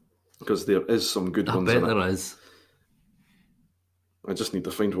 Because there is some good ones in it. I bet there is. I just need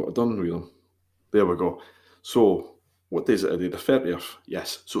to find what I've done with them. There we go. So, what day is it today? The 30th?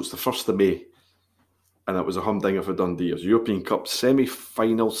 Yes. So it's the 1st of May. And it was a humdinger for Dundee. It was European Cup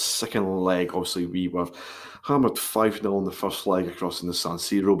semi-final second leg. Obviously, we were hammered 5-0 in the first leg across in the San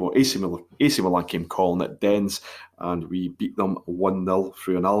Siro. But AC Milan came calling it Dens, and we beat them 1-0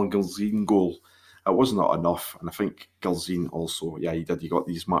 through an Alan Gilzine goal. It was not enough, and I think Gilzine also, he did. He got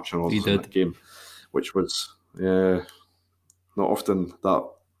these match orders in that game, which was not often that.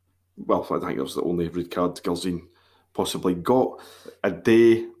 Well, I think it was the only red card Gilzine possibly got. A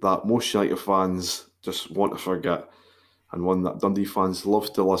day that most United fans just want to forget, and one that Dundee fans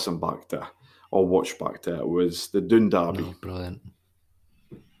love to listen back to or watch back to. It was the Doon Derby. Oh, brilliant.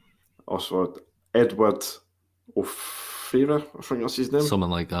 Also, Edward O'Freira, I think that's his name. Something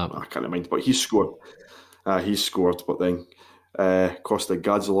like that. I can't remember, but he scored. He scored, but then Costa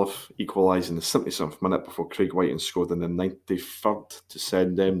Gadzilov equalised in the 77th minute before Craig Whiting scored in the 93rd to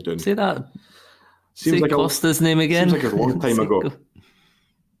send them down. Say that. Seems Say like Costa's name again. Seems like a long time ago.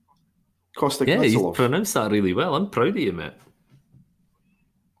 Costa Yeah, Gadzilov. you pronounced that really well. I'm proud of you, mate.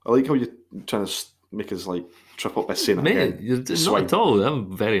 I like how you're trying to make us like trip up by saying it Mate, again. you're not Swine. at all.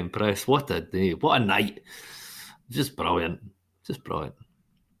 I'm very impressed. What a day. What a night. Just brilliant. Just brilliant.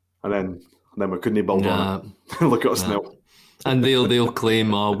 And then we couldn't build on it. Look at us now. And they'll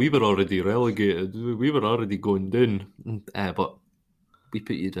claim, we were already relegated. We were already going down. But we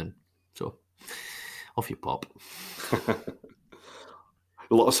put you down. So, off you pop.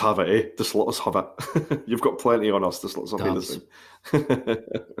 Let us have it, eh? Just let us have it. You've got plenty on us. Just let us have anything.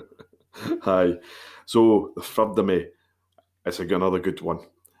 Hi. So, the 3rd of May, it's another good one.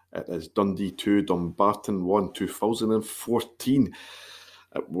 It is Dundee 2, Dumbarton 1, 2014.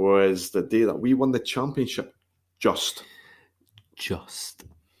 It was the day that we won the championship. Just.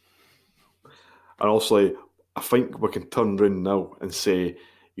 And also, I think we can turn round now and say,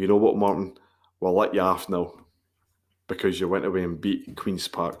 you know what, Martin? We'll let you off now because you went away and beat Queen's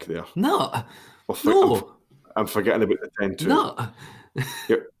Park there. No. No. I'm forgetting about the 10-2. No.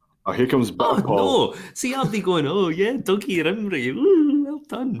 Here comes Bitter Paul. No. See, I'll be going, Dougie Rimray. Ooh, well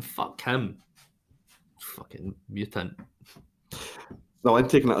done. Fuck him. Fucking mutant. No, I'm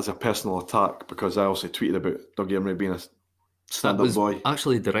taking it as a personal attack because I also tweeted about Dougie Imrie being a stand-up boy.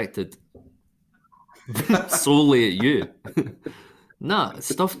 Actually directed solely at you. Nah,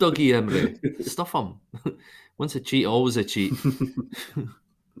 stuff Dougie Imrie. Stuff him. Once a cheat, always a cheat.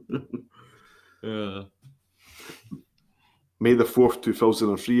 Yeah. May the 4th,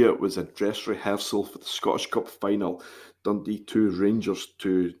 2003, it was a dress rehearsal for the Scottish Cup final. Dundee 2, Rangers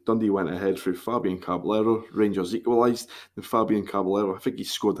 2. Dundee went ahead through Fabian Caballero. Rangers equalised. Then Fabian Caballero, I think he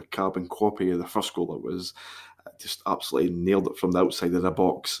scored a carbon copy of the first goal. It was just absolutely nailed it from the outside of the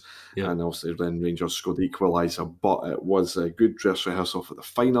box. Yep. And also then Rangers scored the equaliser. But it was a good dress rehearsal for the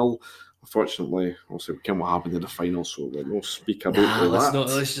final. Unfortunately, also we can't what happened in the final, so we'll not speak about that.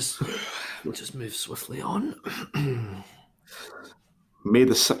 Let's just move swiftly on. May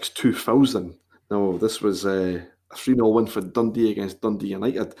the 6th, 2000. Now, this was a 3-0 win for Dundee against Dundee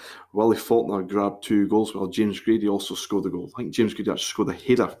United. Willie Faulkner grabbed 2 goals, while James Grady also scored a goal. I think James Grady actually scored a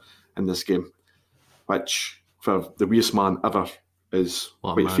header in this game, which, for the weirdest man ever, is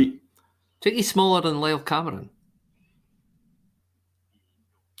quite a feat. Do you think he's smaller than Lyle Cameron?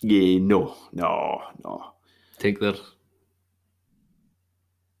 Yeah, no. Think they're...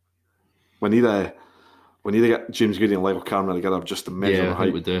 We need to get James Grady and Lyle Cameron together just to measure the height.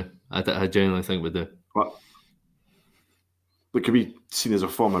 I think we do. I genuinely think we do. But we could be seen as a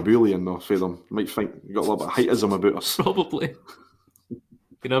form of bullying, though, for them. Might think you got a little bit of heightism about us. Probably.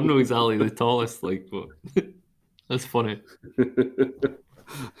 I'm not exactly the tallest, but that's funny.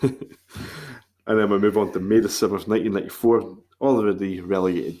 And then we move on to May the 7th, 1994. Already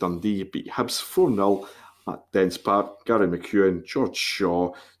relegated Dundee beat Hibs 4-0 at Dens Park. Gary McEwen, George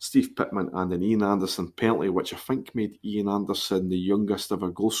Shaw, Steve Pittman and an Ian Anderson penalty, which I think made Ian Anderson the youngest ever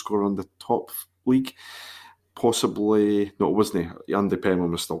goal scorer in the top league. Possibly, no, it wasn't. Andy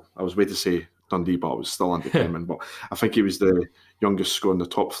Penman was still, I was waiting to say Dundee, but it was still Andy Penman. But I think he was the youngest scorer in the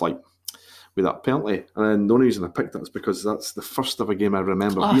top flight with that penalty. And then the only reason I picked that is because that's the first ever game I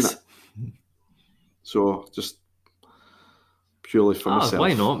remember being at. So just purely for myself.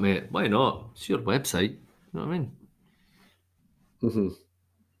 Why not, mate? Why not? It's your website. You know what I mean? Mm-hmm.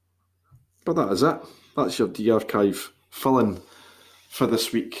 But that is it. That's your D-Archive fill-in for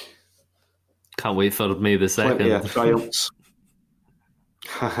this week. Can't wait for May the 2nd. Plenty of triumphs.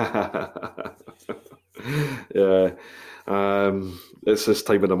 Yeah. It's this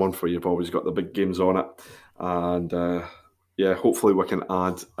time of the month where you've always got the big games on it. And hopefully we can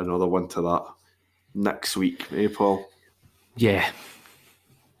add another one to that next week, eh, Paul? Yeah.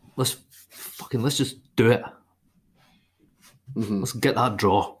 Let's just do it. Mm-hmm. Let's get that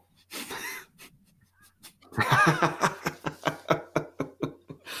draw.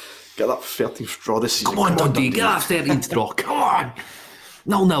 Get that 13th draw this season. Come on, Dundee, get that 13th draw. Come on.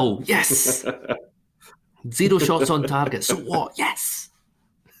 0-0. Yes. 0 shots on target. So what? Yes.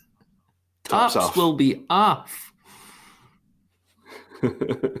 Taps will be off.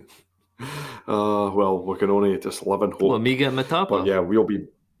 Well, we can only just live and hope. Well, me getting my tap But off. yeah, we'll be.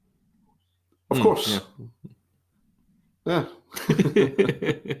 Of course. Yeah.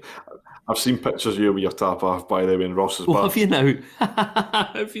 I've seen pictures of you with your tap off, by the way, in Ross's bar. Have you now?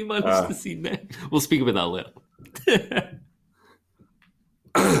 Have you managed to see that? We'll speak about that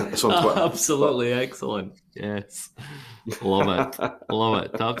later. It's on Twitter. Absolutely excellent. Yes. Love it. Love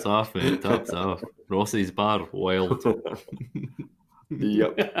it. Tops off, mate. Tops off. Rossi's bar, wild.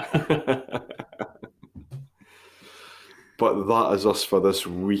 Yep. But that is us for this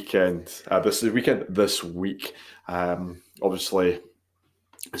weekend. This week. Obviously,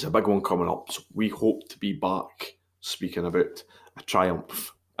 it's a big one coming up. So we hope to be back speaking about a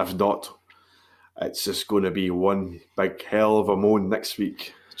triumph. If not, it's just going to be one big hell of a moan next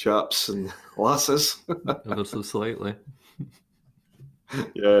week, chaps and lasses. Ever so slightly.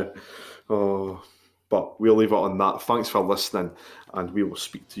 Yeah. Oh, but we'll leave it on that. Thanks for listening, and we will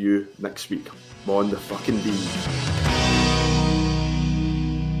speak to you next week on the fucking D.